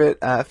private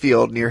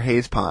field near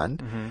Hayes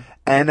Pond.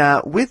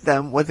 And with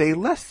them was a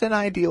less than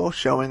ideal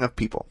showing of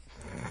people.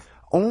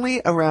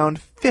 Only around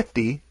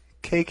 50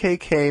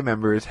 KKK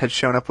members had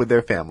shown up with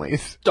their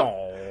families.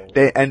 Oh.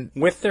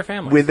 With their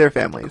families. With their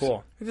families.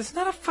 Cool. It's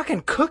not a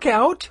fucking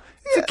cookout.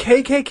 It's a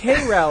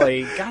KKK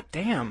rally. God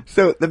damn.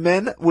 So the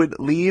men would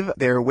leave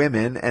their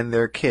women and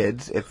their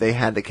kids, if they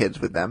had the kids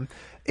with them,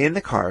 in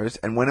the cars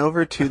and went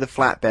over to the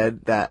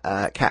flatbed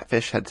that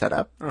Catfish had set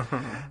up,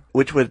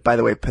 which was, by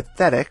the way,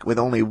 pathetic, with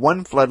only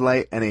one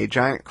floodlight and a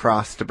giant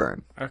cross to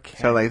burn. Okay.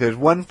 So, like, there's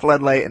one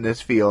floodlight in this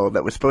field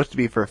that was supposed to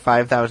be for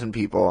 5,000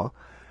 people.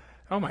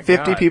 Oh, my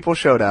 50 God. people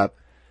showed up.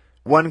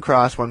 One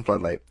cross, one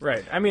floodlight.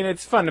 Right. I mean,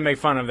 it's fun to make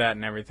fun of that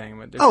and everything,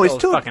 but It's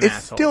still fucking it's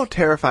assholes. still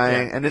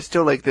terrifying, Yeah. and it's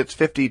still like that's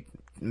 50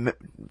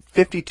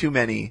 too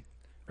many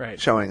right.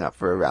 showing up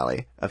for a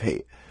rally of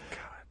hate.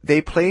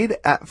 They played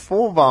at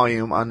full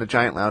volume on the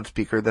giant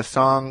loudspeaker the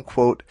song,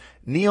 quote,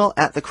 "Kneel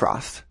at the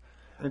Cross,"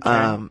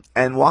 Okay.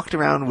 and walked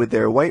around with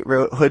their white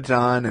hoods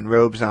on and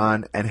robes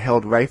on and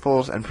held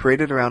rifles and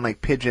paraded around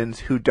like pigeons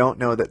who don't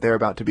know that they're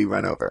about to be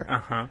run over.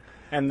 Uh-huh.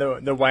 And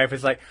the wife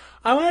is like,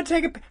 I want to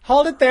take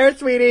hold it there,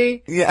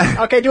 sweetie. Yeah.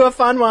 Okay, do a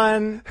fun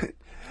one.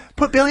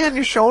 Put Billy on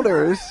your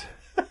shoulders.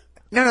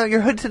 No,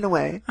 your hood's in the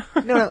way.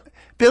 No,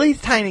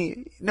 Billy's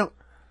tiny. No,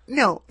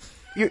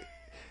 you're,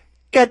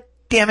 God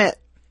damn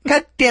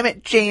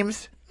it,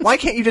 James. Why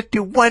can't you just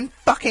do one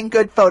fucking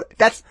good photo?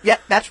 That's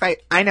right.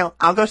 I know.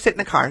 I'll go sit in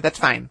the car. That's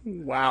fine.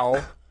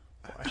 Wow.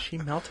 She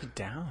melted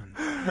down.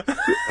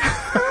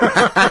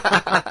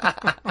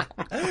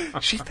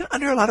 She's been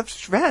under a lot of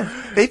stress.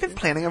 They've been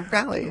planning a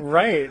rally.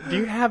 Right. Do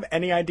you have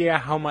any idea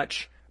how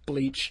much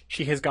bleach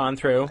she has gone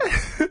through?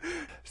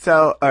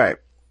 So, alright.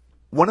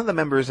 One of the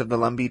members of the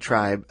Lumbee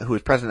tribe, who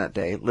was present that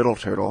day, Little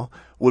Turtle,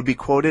 would be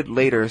quoted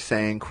later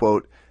saying,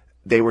 quote,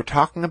 "They were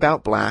talking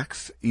about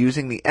blacks,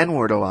 using the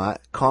N-word a lot,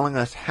 calling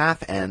us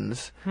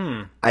half-ends.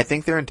 I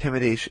think their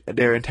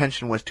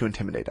intention was to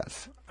intimidate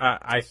us."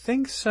 I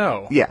think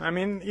so. Yeah. I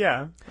mean,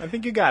 yeah. I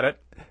think you got it.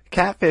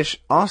 Catfish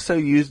also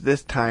used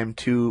this time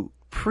to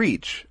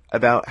preach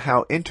about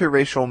how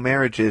interracial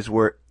marriages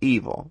were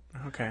evil.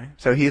 Okay.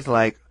 So he's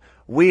like,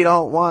 we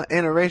don't want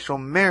interracial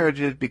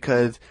marriages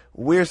because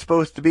we're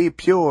supposed to be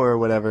pure or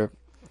whatever.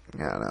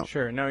 I don't know.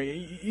 Sure. No,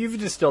 you've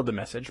distilled the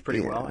message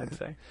pretty well, I'd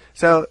say.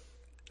 So,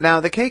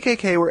 now the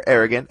KKK were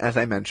arrogant, as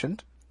I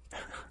mentioned.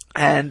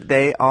 And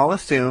they all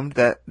assumed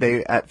that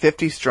they, at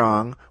 50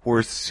 strong,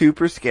 were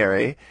super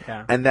scary.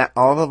 Yeah. And that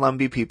all the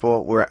Lumbee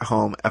people were at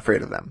home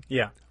afraid of them.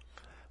 Yeah.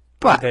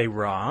 But Are they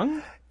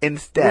wrong?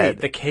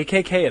 instead... Wait, the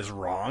KKK is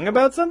wrong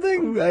about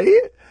something?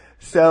 Right?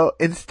 So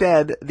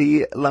instead,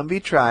 the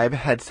Lumbee tribe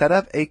had set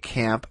up a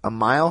camp a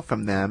mile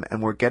from them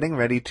and were getting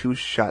ready to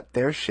shut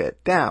their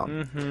shit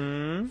down.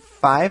 Mm-hmm.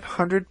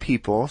 500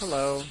 people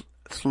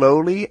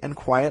slowly and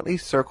quietly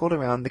circled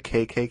around the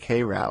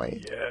KKK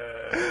rally.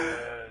 Yeah.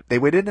 They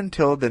waited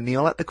until the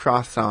Kneel at the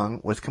Cross song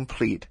was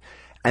complete,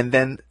 and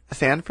then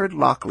Sanford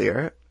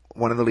Locklear,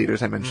 one of the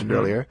leaders I mentioned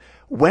earlier,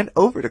 went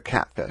over to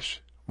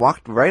Catfish,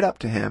 walked right up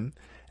to him,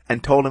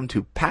 and told him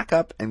to pack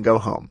up and go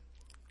home.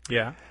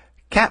 Yeah.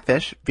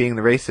 Catfish, being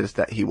the racist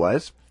that he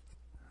was,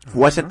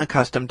 wasn't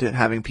accustomed to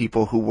having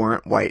people who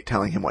weren't white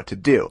telling him what to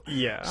do.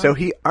 Yeah. So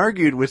he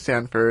argued with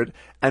Sanford,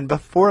 and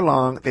before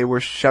long, they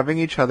were shoving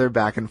each other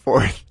back and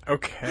forth.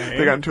 Okay.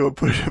 They got into a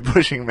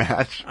pushing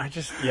match. And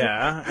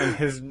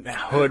his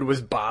hood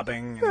was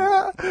bobbing.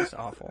 And it was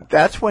awful.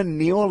 That's when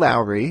Neil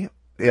Lowry,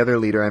 the other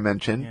leader I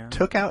mentioned,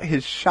 took out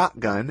his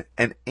shotgun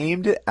and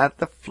aimed it at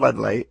the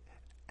floodlight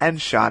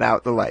and shot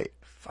out the light.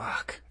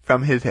 Fuck.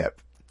 From his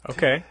hip.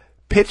 Okay.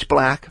 Pitch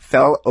black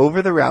fell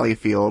over the rally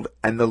field,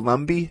 and the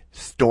Lumbee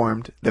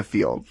stormed the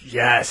field.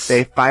 Yes.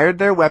 They fired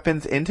their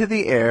weapons into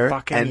the air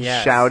and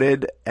yes.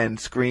 shouted and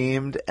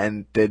screamed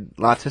and did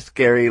lots of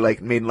scary,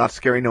 made lots of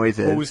scary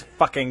noises. Who's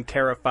fucking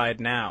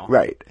terrified now?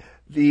 Right.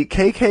 The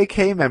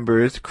KKK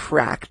members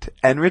cracked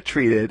and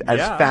retreated as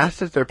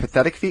fast as their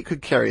pathetic feet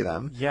could carry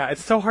them. Yeah,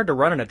 it's so hard to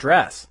run in a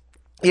dress.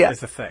 Yeah.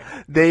 Is the thing.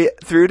 They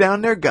threw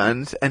down their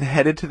guns and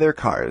headed to their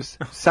cars.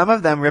 Some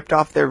of them ripped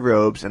off their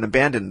robes and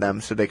abandoned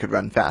them so they could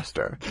run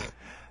faster.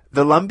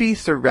 The Lumbee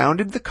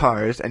surrounded the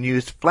cars and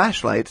used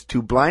flashlights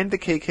to blind the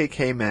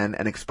KKK men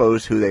and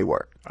expose who they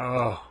were.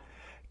 Oh.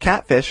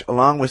 Catfish,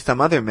 along with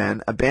some other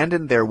men,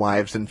 abandoned their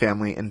wives and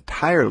family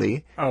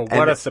entirely. Oh,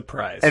 what a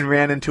surprise. And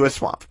ran into a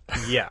swamp.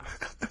 Yeah.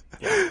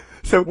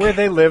 So where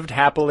they lived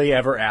happily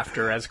ever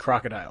after as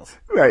crocodiles.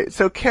 Right.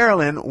 So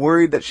Carolyn,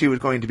 worried that she was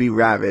going to be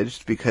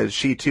ravaged because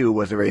she too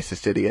was a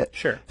racist idiot,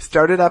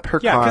 started up her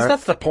car. Yeah, because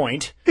that's the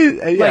point.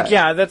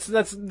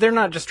 That's they're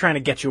not just trying to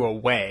get you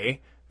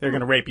away. They're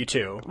going to rape you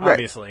too,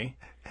 obviously.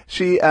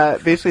 She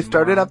basically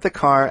started up the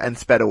car and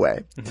sped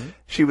away. Mm-hmm.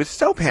 She was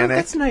so panicked. So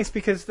that's nice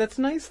because that's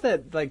nice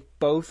that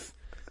both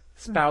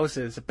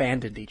spouses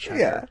abandoned each other.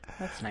 Yeah.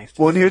 That's nice.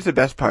 Well, and here's the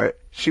best part.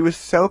 She was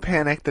so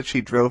panicked that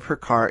she drove her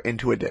car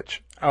into a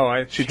ditch.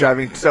 Oh, she's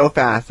driving so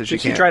fast that she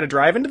can't. Did she try to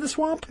drive into the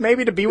swamp,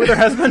 maybe to be with her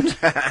husband?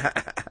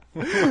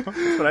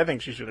 That's what I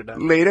think she should have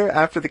done. Later,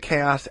 after the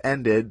chaos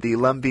ended, the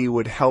Lumbee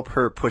would help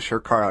her push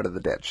her car out of the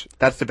ditch.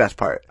 That's the best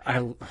part.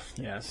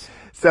 Yes.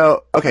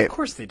 So, okay. Of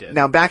course they did.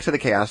 Now back to the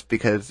chaos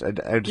because I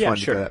just wanted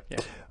to do that. Yeah.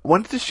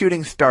 Once the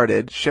shooting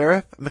started,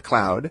 Sheriff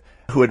McLeod,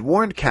 who had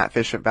warned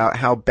Catfish about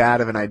how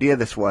bad of an idea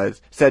this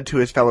was, said to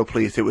his fellow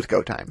police it was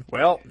go time.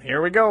 Well, here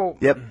we go.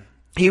 Yep.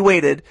 He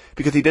waited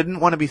because he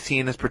didn't want to be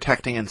seen as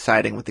protecting and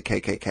siding with the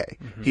KKK.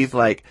 Mm-hmm. He's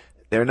like,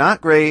 they're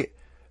not great.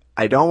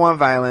 I don't want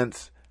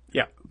violence.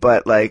 Yeah.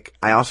 But,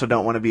 I also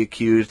don't want to be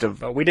accused of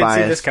But we did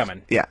bias. see this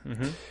coming. Yeah.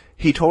 Mm-hmm.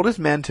 He told his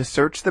men to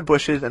search the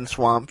bushes and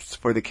swamps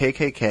for the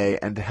KKK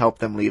and to help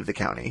them leave the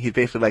county. He's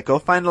basically like, go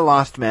find the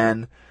lost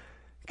men,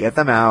 get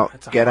them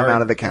out, get them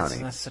out of the county.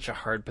 That's such a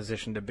hard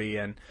position to be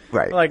in.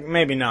 Right.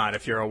 Maybe not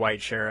if you're a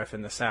white sheriff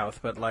in the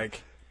South, but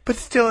But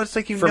still, it's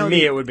like for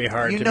me, it would be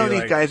hard. You know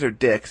these guys are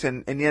dicks,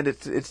 and yet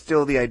it's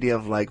still the idea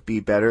of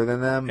be better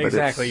than them. But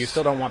exactly, you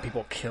still don't want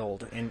people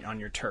killed on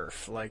your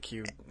turf,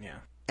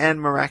 And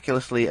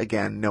miraculously,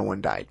 again, no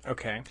one died.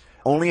 Okay.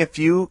 Only a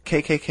few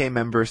KKK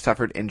members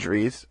suffered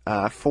injuries.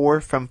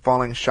 4 from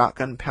falling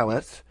shotgun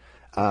pellets.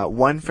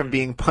 1 from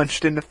being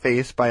punched in the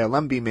face by a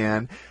Lumbee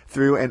man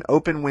through an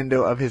open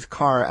window of his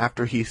car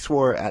after he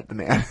swore at the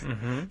man.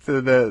 Mm-hmm. So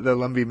the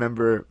Lumbee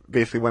member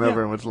basically went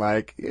over and was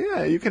like,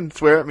 yeah, you can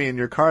swear at me in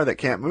your car that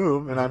can't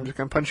move, and I'm just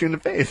going to punch you in the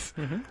face.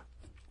 Mm-hmm.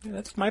 Yeah,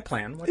 that's my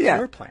plan. What's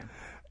your plan?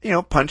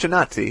 Punch a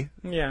Nazi.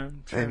 Yeah.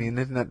 Sure. I mean,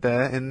 isn't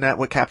that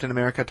what Captain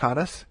America taught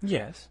us?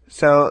 Yes.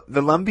 So the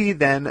Lumbee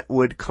then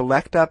would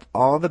collect up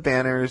all the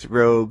banners,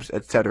 robes,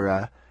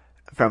 etc.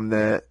 from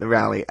the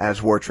rally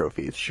as war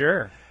trophies.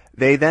 Sure.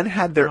 They then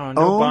had their own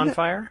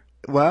bonfire?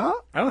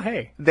 Well,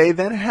 hey. They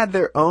then had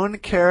their own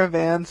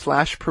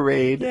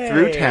caravan/parade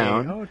through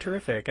town. Oh,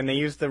 terrific. And they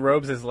used the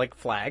robes as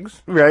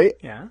flags? Right.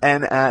 Yeah.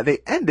 And they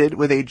ended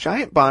with a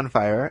giant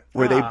bonfire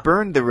where they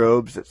burned the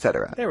robes,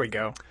 etc. There we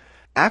go.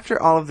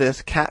 After all of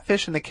this,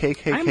 Catfish and the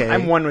KKK...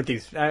 I'm one with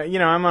these.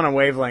 I'm on a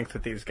wavelength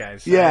with these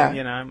guys. Yeah.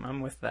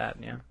 I'm with that,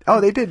 yeah. Oh,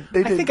 they did.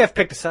 I think I've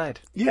picked a side.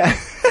 Yeah.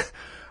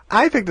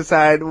 I picked a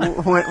side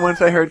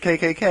once I heard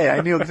KKK.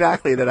 I knew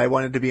exactly that I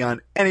wanted to be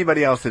on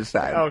anybody else's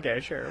side. Okay,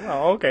 sure.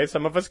 Well, okay,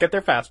 some of us get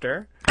there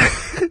faster.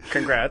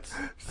 Congrats.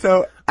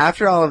 So,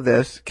 after all of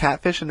this,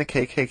 Catfish and the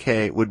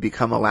KKK would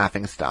become a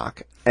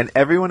laughingstock, and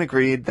everyone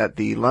agreed that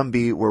the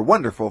Lumbee were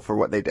wonderful for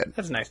what they did.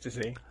 That's nice to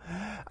see.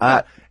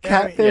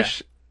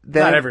 Catfish...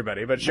 Then, not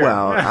everybody, but sure.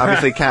 Well,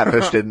 obviously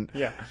Catfish didn't.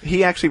 Yeah.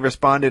 He actually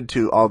responded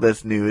to all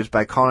this news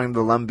by calling the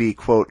Lumbee,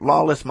 quote,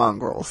 lawless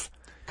mongrels.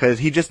 Because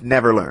he just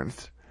never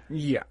learns.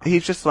 Yeah.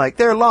 He's just like,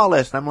 they're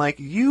lawless. And I'm like,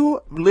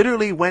 you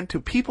literally went to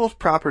people's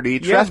property,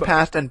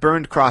 trespassed, and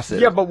burned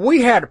crosses. Yeah, but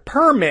we had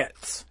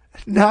permits.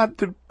 Not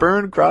to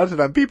burn crosses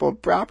on people's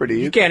property.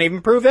 You can't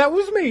even prove that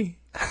was me.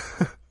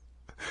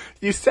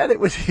 You said it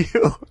was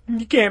you.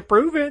 You can't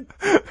prove it.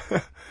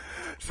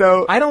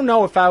 So I don't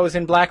know if I was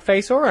in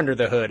blackface or under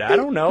the hood. I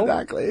don't know.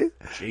 Exactly.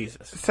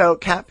 Jesus. So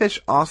Catfish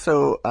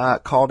also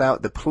called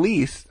out the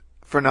police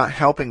for not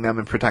helping them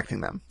and protecting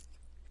them.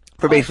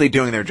 For basically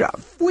doing their job.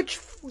 Which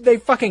they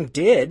fucking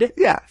did.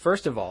 Yeah.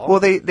 First of all. Well,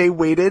 they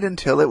waited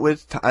until it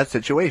was a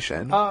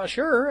situation.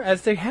 Sure,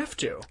 as they have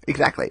to.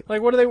 Exactly.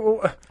 Like, what are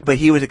they... But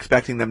he was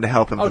expecting them to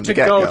help him from the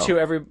get-go. get-go. To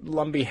every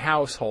Lumbee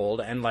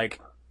household and,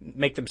 like,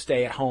 make them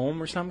stay at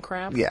home or some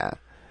crap? Yeah.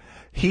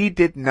 He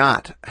did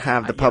not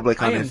have the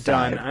public on his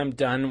side. I'm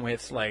done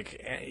with,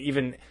 like,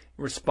 even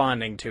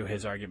responding to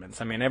his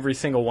arguments. I mean, every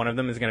single one of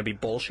them is going to be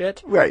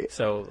bullshit. Right.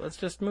 So let's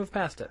just move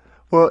past it.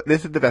 Well,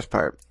 this is the best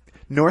part.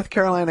 North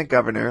Carolina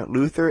Governor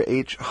Luther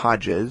H.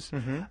 Hodges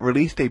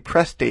released a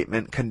press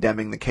statement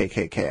condemning the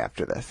KKK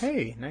after this.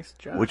 Hey, nice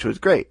job. Which was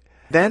great.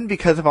 Then,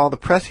 because of all the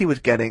press he was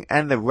getting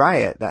and the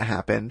riot that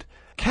happened,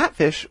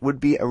 Catfish would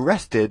be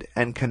arrested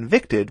and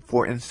convicted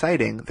for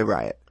inciting the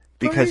riot.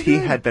 Because he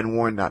had been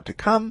warned not to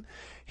come,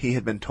 he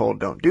had been told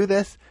don't do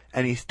this,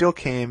 and he still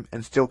came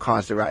and still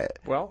caused a riot.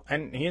 Well,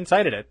 and he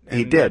incited it.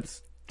 He did.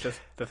 That's just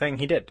the thing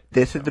he did.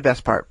 This is the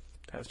best part.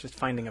 That was just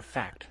finding a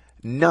fact.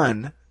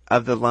 None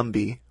of the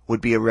Lumbee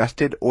would be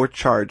arrested or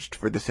charged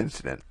for this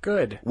incident.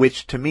 Good.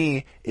 Which to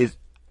me is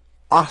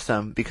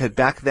awesome because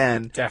back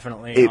then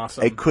definitely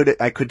awesome.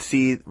 I could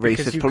see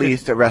racist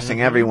police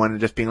arresting everyone and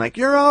just being like,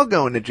 "You're all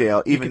going to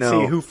jail," even though you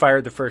could see who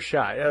fired the first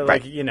shot.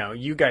 Like, right.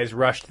 You guys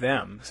rushed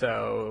them,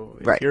 so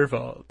it's your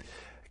fault.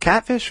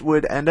 Catfish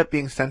would end up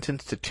being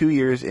sentenced to 2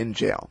 years in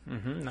jail.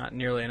 Not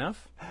nearly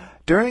enough.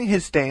 During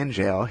his stay in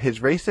jail,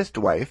 his racist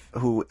wife,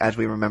 who, as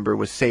we remember,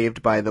 was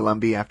saved by the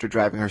Lumbee after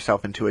driving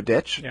herself into a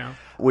ditch,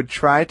 would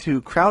try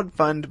to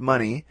crowdfund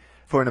money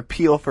for an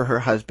appeal for her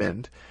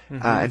husband,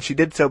 and she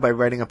did so by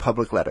writing a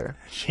public letter.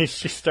 She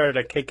started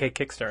a KK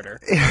Kickstarter.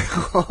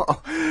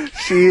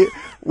 She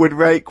would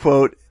write,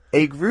 quote,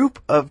 "A group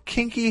of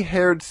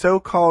kinky-haired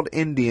so-called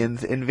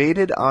Indians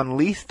invaded on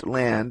leased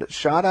land,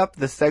 shot up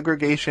the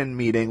segregation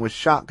meeting with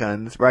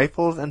shotguns,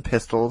 rifles, and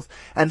pistols,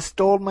 and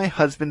stole my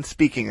husband's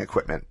speaking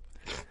equipment."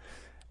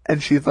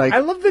 And she's like, I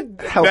love that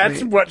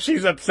that's what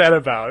she's upset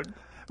about.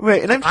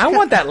 Right, and I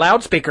want that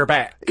loudspeaker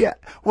back. Yeah.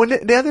 Well,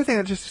 the other thing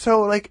that's just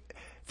so, like,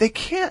 they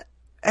can't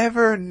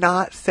ever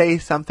not say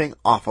something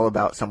awful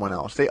about someone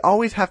else. They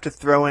always have to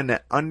throw in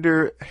that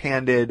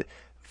underhanded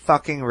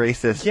fucking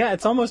racist. Yeah,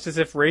 it's almost as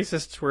if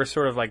racists were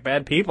sort of like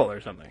bad people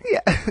or something.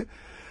 Yeah.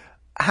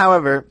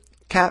 However,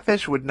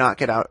 Catfish would not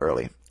get out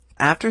early.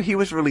 After he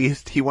was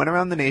released, he went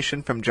around the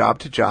nation from job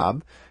to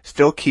job,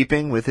 still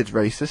keeping with his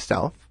racist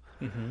self.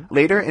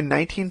 Later, in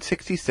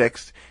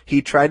 1966,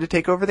 he tried to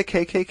take over the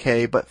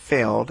KKK, but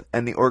failed,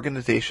 and the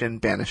organization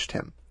banished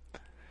him.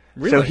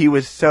 Really? So he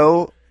was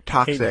so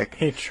toxic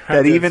he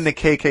that even the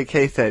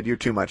KKK said, "You're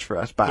too much for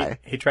us, bye."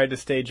 He tried to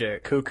stage a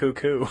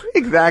coup.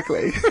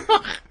 Exactly.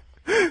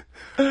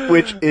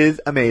 Which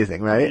is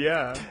amazing, right?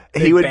 Yeah.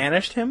 They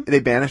banished him? They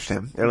banished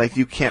him. They're like,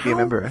 you can't be a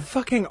member. How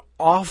fucking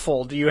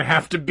awful do you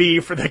have to be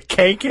for the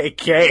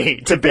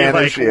KKK to be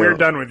banish like, you. We're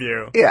done with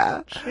you?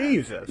 Yeah.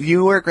 Jesus.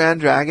 You were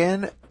Grand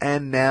Dragon,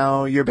 and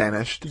now you're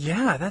banished.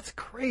 Yeah, that's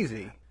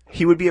crazy.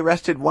 He would be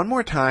arrested one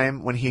more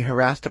time when he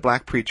harassed a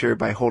black preacher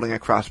by holding a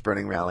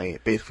cross-burning rally,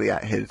 basically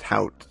at his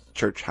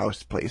church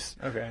house place.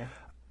 Okay.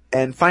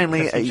 And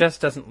finally... He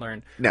just doesn't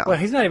learn. No. Well,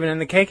 he's not even in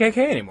the KKK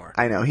anymore.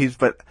 I know,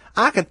 but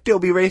I can still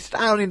be racist.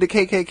 I don't need the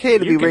KKK to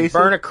be racist. You can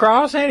burn a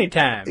cross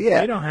anytime.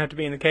 Yeah. You don't have to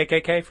be in the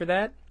KKK for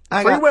that.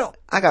 Free will.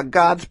 I got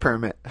God's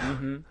permit.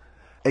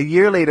 A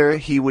year later,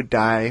 he would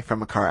die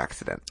from a car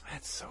accident.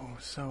 That's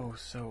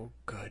so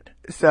good.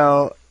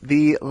 So,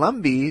 the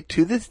Lumbee,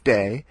 to this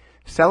day,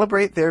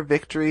 celebrate their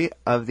victory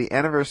of the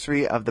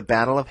anniversary of the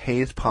Battle of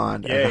Hayes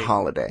Pond as a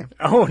holiday.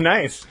 Oh,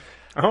 nice.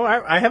 Oh,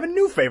 I have a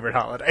new favorite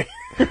holiday.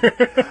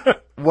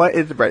 What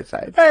is the bright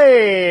side?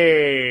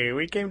 Hey,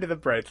 we came to the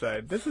bright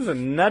side. This is a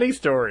nutty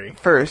story.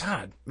 First,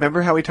 God.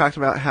 Remember how we talked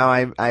about how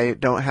I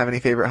don't have any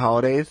favorite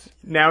holidays?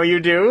 Now you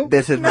do?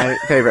 This is my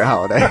favorite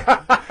holiday.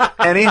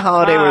 Any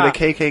holiday where the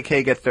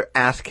KKK gets their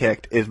ass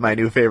kicked is my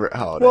new favorite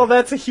holiday. Well,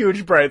 that's a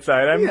huge bright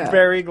side. I'm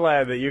very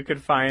glad that you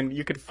could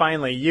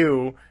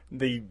finally,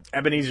 the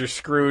Ebenezer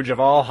Scrooge of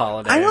all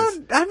holidays.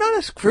 I'm not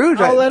a Scrooge.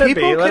 Let it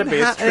be.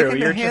 It's true. They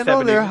You're can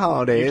handle their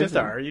holidays. You just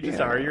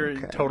are. You're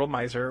a total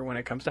miser when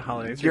it comes to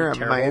holidays. You're a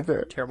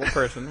miser. Terrible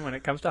person when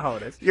it comes to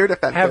holidays. You're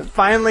defensive. Have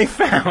finally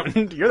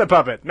found. You're the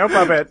puppet. No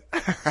puppet.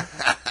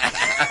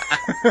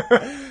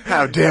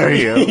 How dare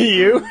you?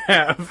 You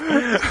have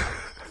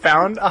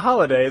found a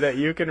holiday that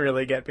you can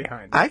really get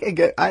behind.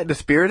 The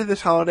spirit of this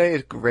holiday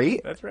is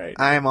great. That's right.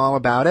 I am all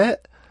about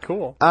it.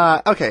 Cool.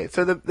 Okay,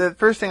 so the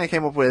first thing I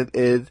came up with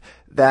is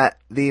that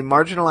the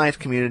marginalized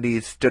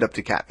communities stood up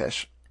to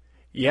Catfish.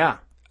 Yeah.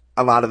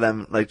 A lot of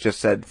them just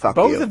said, fuck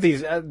you. Both of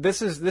these,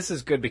 this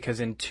is good because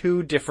in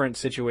two different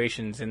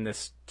situations in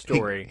this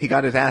story. He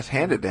got his ass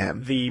handed to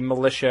him. The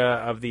militia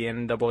of the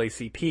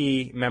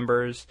NAACP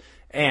members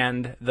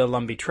and the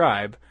Lumbee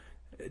tribe,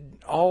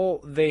 all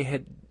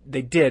they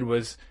did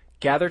was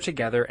gather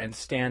together and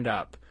stand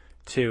up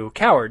to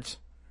cowards,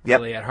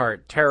 really at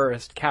heart,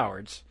 terrorist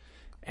cowards,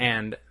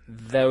 and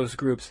those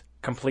groups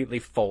completely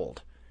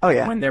fold. Oh,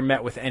 yeah. When they're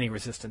met with any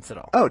resistance at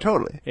all. Oh,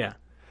 totally. Yeah.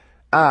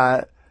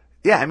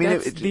 Yeah, I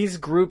mean... these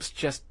groups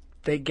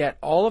they get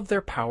all of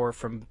their power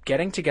from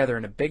getting together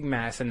in a big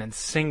mass and then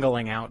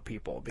singling out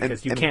people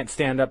because you can't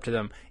stand up to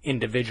them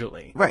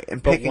individually. Right,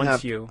 and picking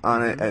up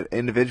on an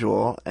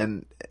individual,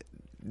 and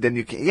then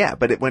you can... Yeah,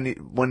 but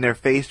when they're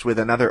faced with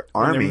another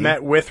army... When they're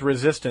met with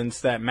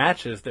resistance that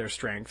matches their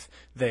strength,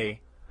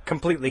 they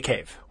completely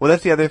cave. Well,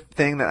 that's the other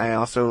thing that I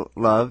also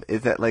love,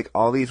 is that,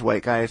 all these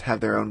white guys have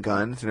their own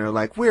guns, and they're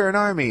like, we're an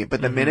army,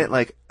 but the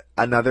minute,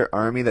 another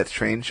army that's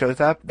trained shows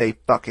up, they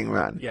fucking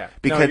run. Yeah.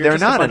 Because they're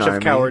not an army. Just a bunch of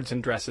army. cowards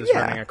in dresses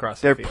running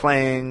across the field. They're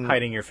playing...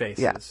 Hiding your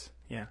faces.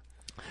 Yeah.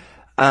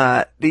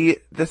 Yeah.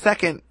 The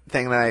second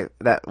thing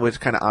that was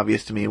kind of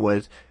obvious to me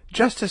was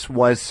justice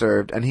was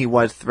served, and he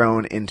was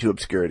thrown into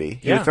obscurity.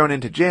 He was thrown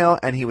into jail,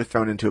 and he was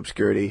thrown into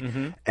obscurity.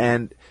 Mm-hmm.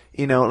 And,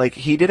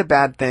 he did a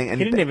bad thing. And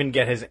he didn't even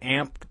get his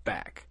amp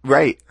back.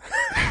 Right.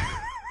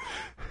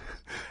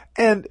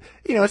 And,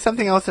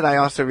 something else that I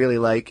also really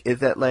like is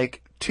that,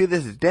 to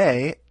this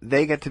day,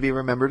 they get to be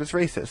remembered as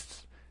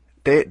racists.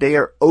 They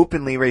are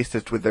openly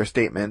racist with their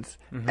statements,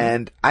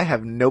 and I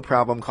have no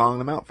problem calling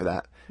them out for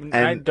that. And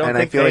I don't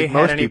think they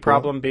had any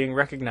problem being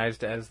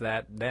recognized as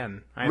that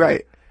then.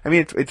 Right. I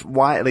mean, it's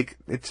wild.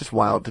 It's just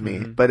wild to me.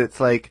 But it's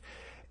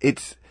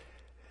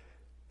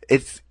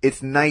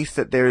it's nice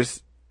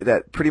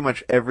that pretty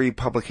much every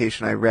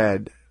publication I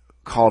read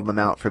called them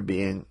out for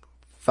being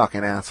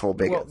fucking asshole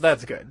bigots. Well,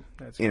 that's good.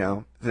 That's good.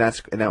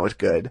 And that was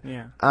good.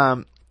 Yeah.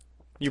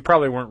 You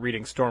probably weren't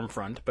reading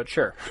Stormfront, but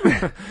sure.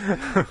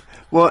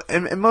 Well,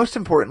 and most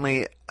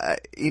importantly,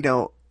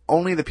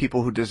 only the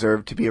people who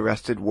deserved to be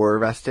arrested were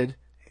arrested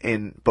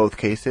in both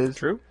cases.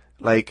 True.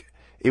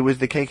 It was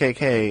the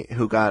KKK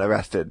who got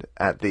arrested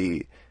at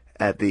the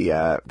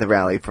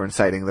rally for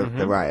inciting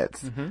the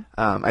riots.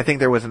 I think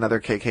there was another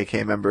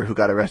KKK member who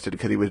got arrested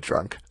because he was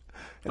drunk.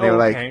 And they were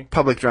like,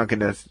 public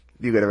drunkenness,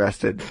 you get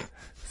arrested.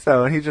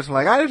 So he's just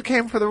like, I just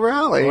came for the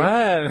rally.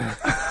 What?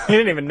 He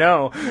didn't even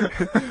know.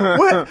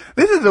 What?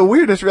 This is the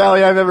weirdest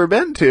rally I've ever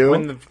been to.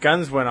 When the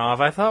guns went off,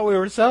 I thought we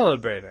were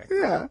celebrating.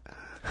 Yeah.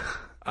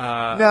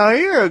 No,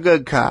 you're a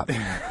good cop.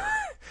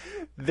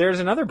 There's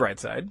another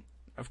bright side.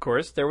 Of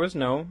course, there was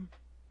no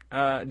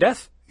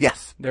death.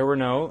 Yes. There were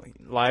no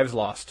lives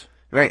lost.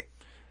 Right.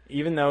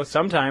 Even though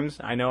sometimes,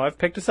 I know I've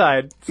picked a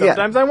side,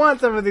 sometimes I want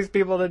some of these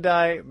people to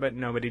die, but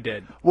nobody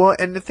did. Well,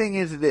 and the thing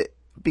is that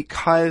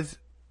because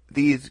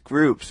these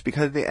groups,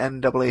 because the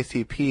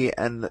NAACP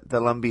and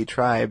the Lumbee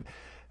tribe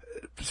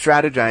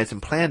strategized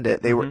and planned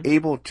it, they were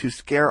able to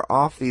scare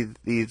off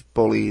these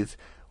bullies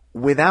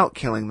without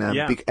killing them.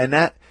 Yeah. And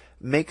that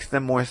makes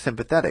them more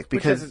sympathetic.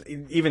 Because which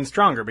is even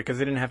stronger, because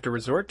they didn't have to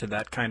resort to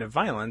that kind of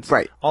violence.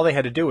 Right. All they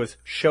had to do was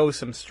show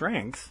some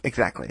strength.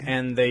 Exactly.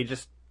 And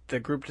the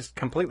group just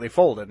completely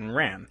folded and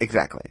ran.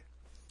 Exactly.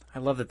 I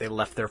love that they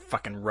left their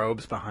fucking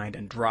robes behind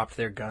and dropped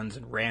their guns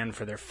and ran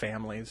for their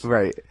families.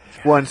 Right.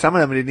 Well, and some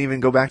of them didn't even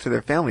go back to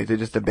their families. They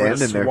just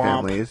abandoned their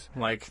families.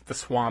 The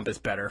swamp is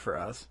better for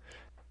us.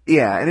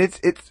 Yeah, and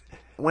it's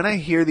when I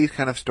hear these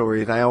kind of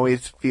stories, I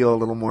always feel a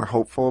little more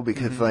hopeful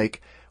because,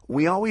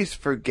 we always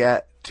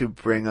forget to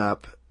bring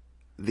up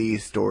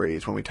these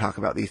stories when we talk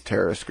about these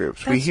terrorist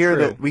groups. That's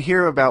true. We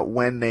hear about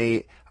when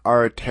they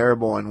are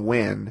terrible and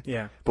win,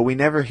 but we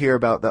never hear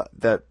about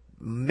the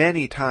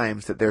many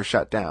times that they're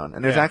shut down.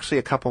 And there's actually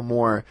a couple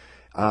more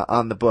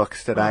on the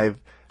books that I've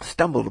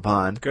stumbled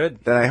upon.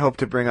 Good. That I hope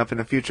to bring up in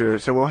the future.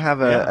 So we'll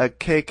have a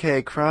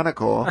KK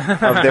chronicle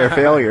of their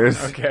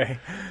failures. Okay.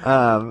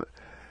 But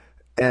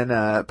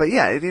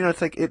yeah,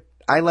 it's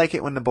I like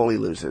it when the bully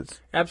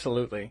loses.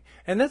 Absolutely.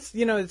 And that's,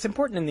 it's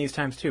important in these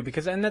times too,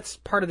 and that's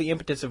part of the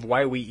impetus of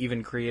why we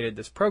even created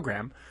this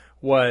program,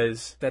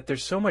 was that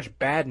there's so much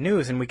bad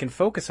news and we can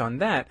focus on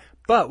that,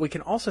 but we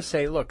can also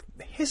say, look,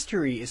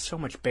 history is so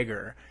much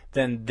bigger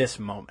than this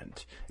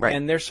moment. Right.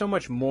 And there's so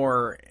much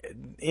more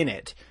in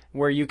it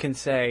where you can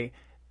say,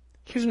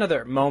 here's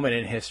another moment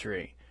in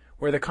history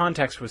where the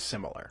context was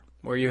similar,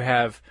 where you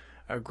have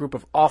a group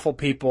of awful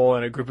people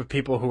and a group of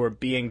people who are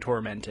being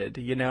tormented,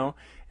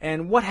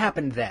 and what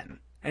happened then?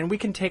 And we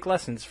can take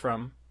lessons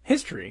from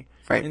history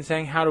in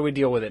saying, how do we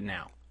deal with it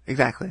now?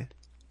 Exactly.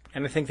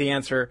 And I think the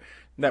answer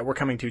that we're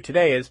coming to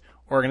today is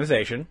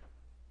organization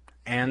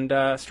and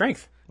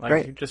strength.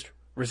 Just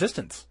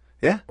resistance.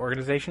 Yeah.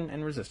 Organization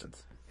and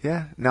resistance.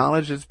 Yeah.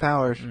 Knowledge is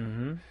power.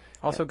 Mm-hmm.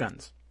 Also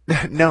guns.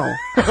 No.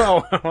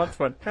 Oh, that's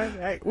fun.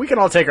 Hey, we can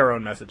all take our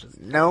own messages.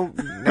 No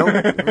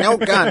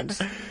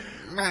guns.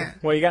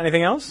 Well, you got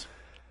anything else?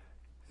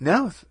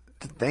 No.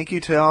 Thank you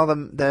to all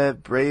the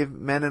brave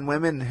men and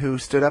women who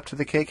stood up to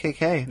the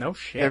KKK. No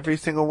shit. Every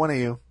single one of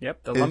you.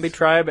 Yep, the Lumbee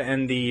tribe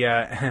and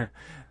the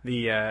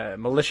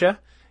militia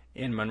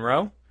in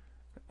Monroe.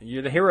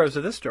 You're the heroes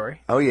of this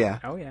story. Oh, yeah.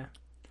 Oh, yeah.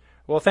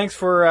 Well, thanks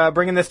for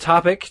bringing this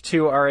topic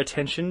to our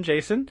attention,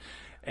 Jason.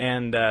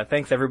 And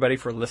thanks, everybody,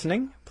 for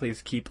listening.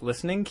 Please keep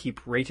listening, keep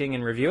rating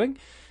and reviewing,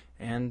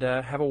 and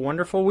have a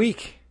wonderful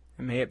week.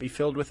 And may it be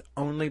filled with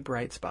only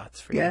bright spots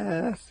for you.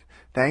 Yes.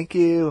 Thank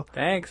you.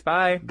 Thanks.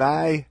 Bye.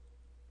 Bye.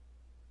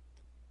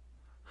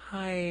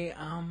 Hi,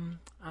 I'm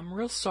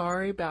real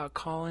sorry about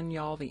calling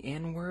y'all the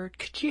N-word.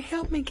 Could you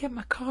help me get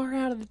my car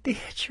out of the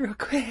ditch real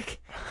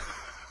quick?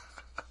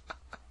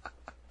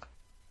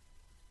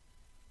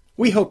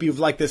 We hope you've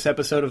liked this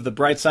episode of The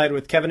Bright Side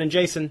with Kevin and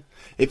Jason.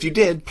 If you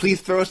did,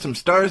 please throw us some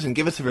stars and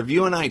give us a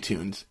review on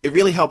iTunes. It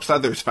really helps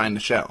others find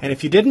the show. And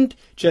if you didn't,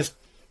 just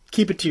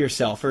keep it to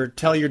yourself or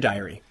tell your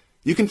diary.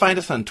 You can find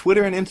us on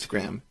Twitter and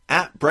Instagram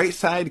at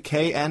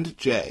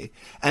BrightSideK&J,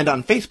 and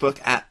on Facebook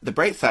at The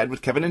Bright Side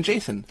with Kevin and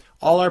Jason.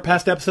 All our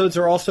past episodes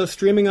are also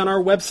streaming on our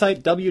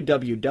website,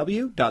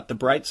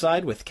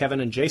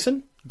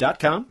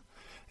 www.thebrightsidewithkevinandjason.com.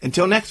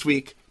 Until next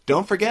week,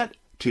 don't forget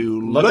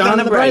to Look on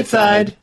the bright side.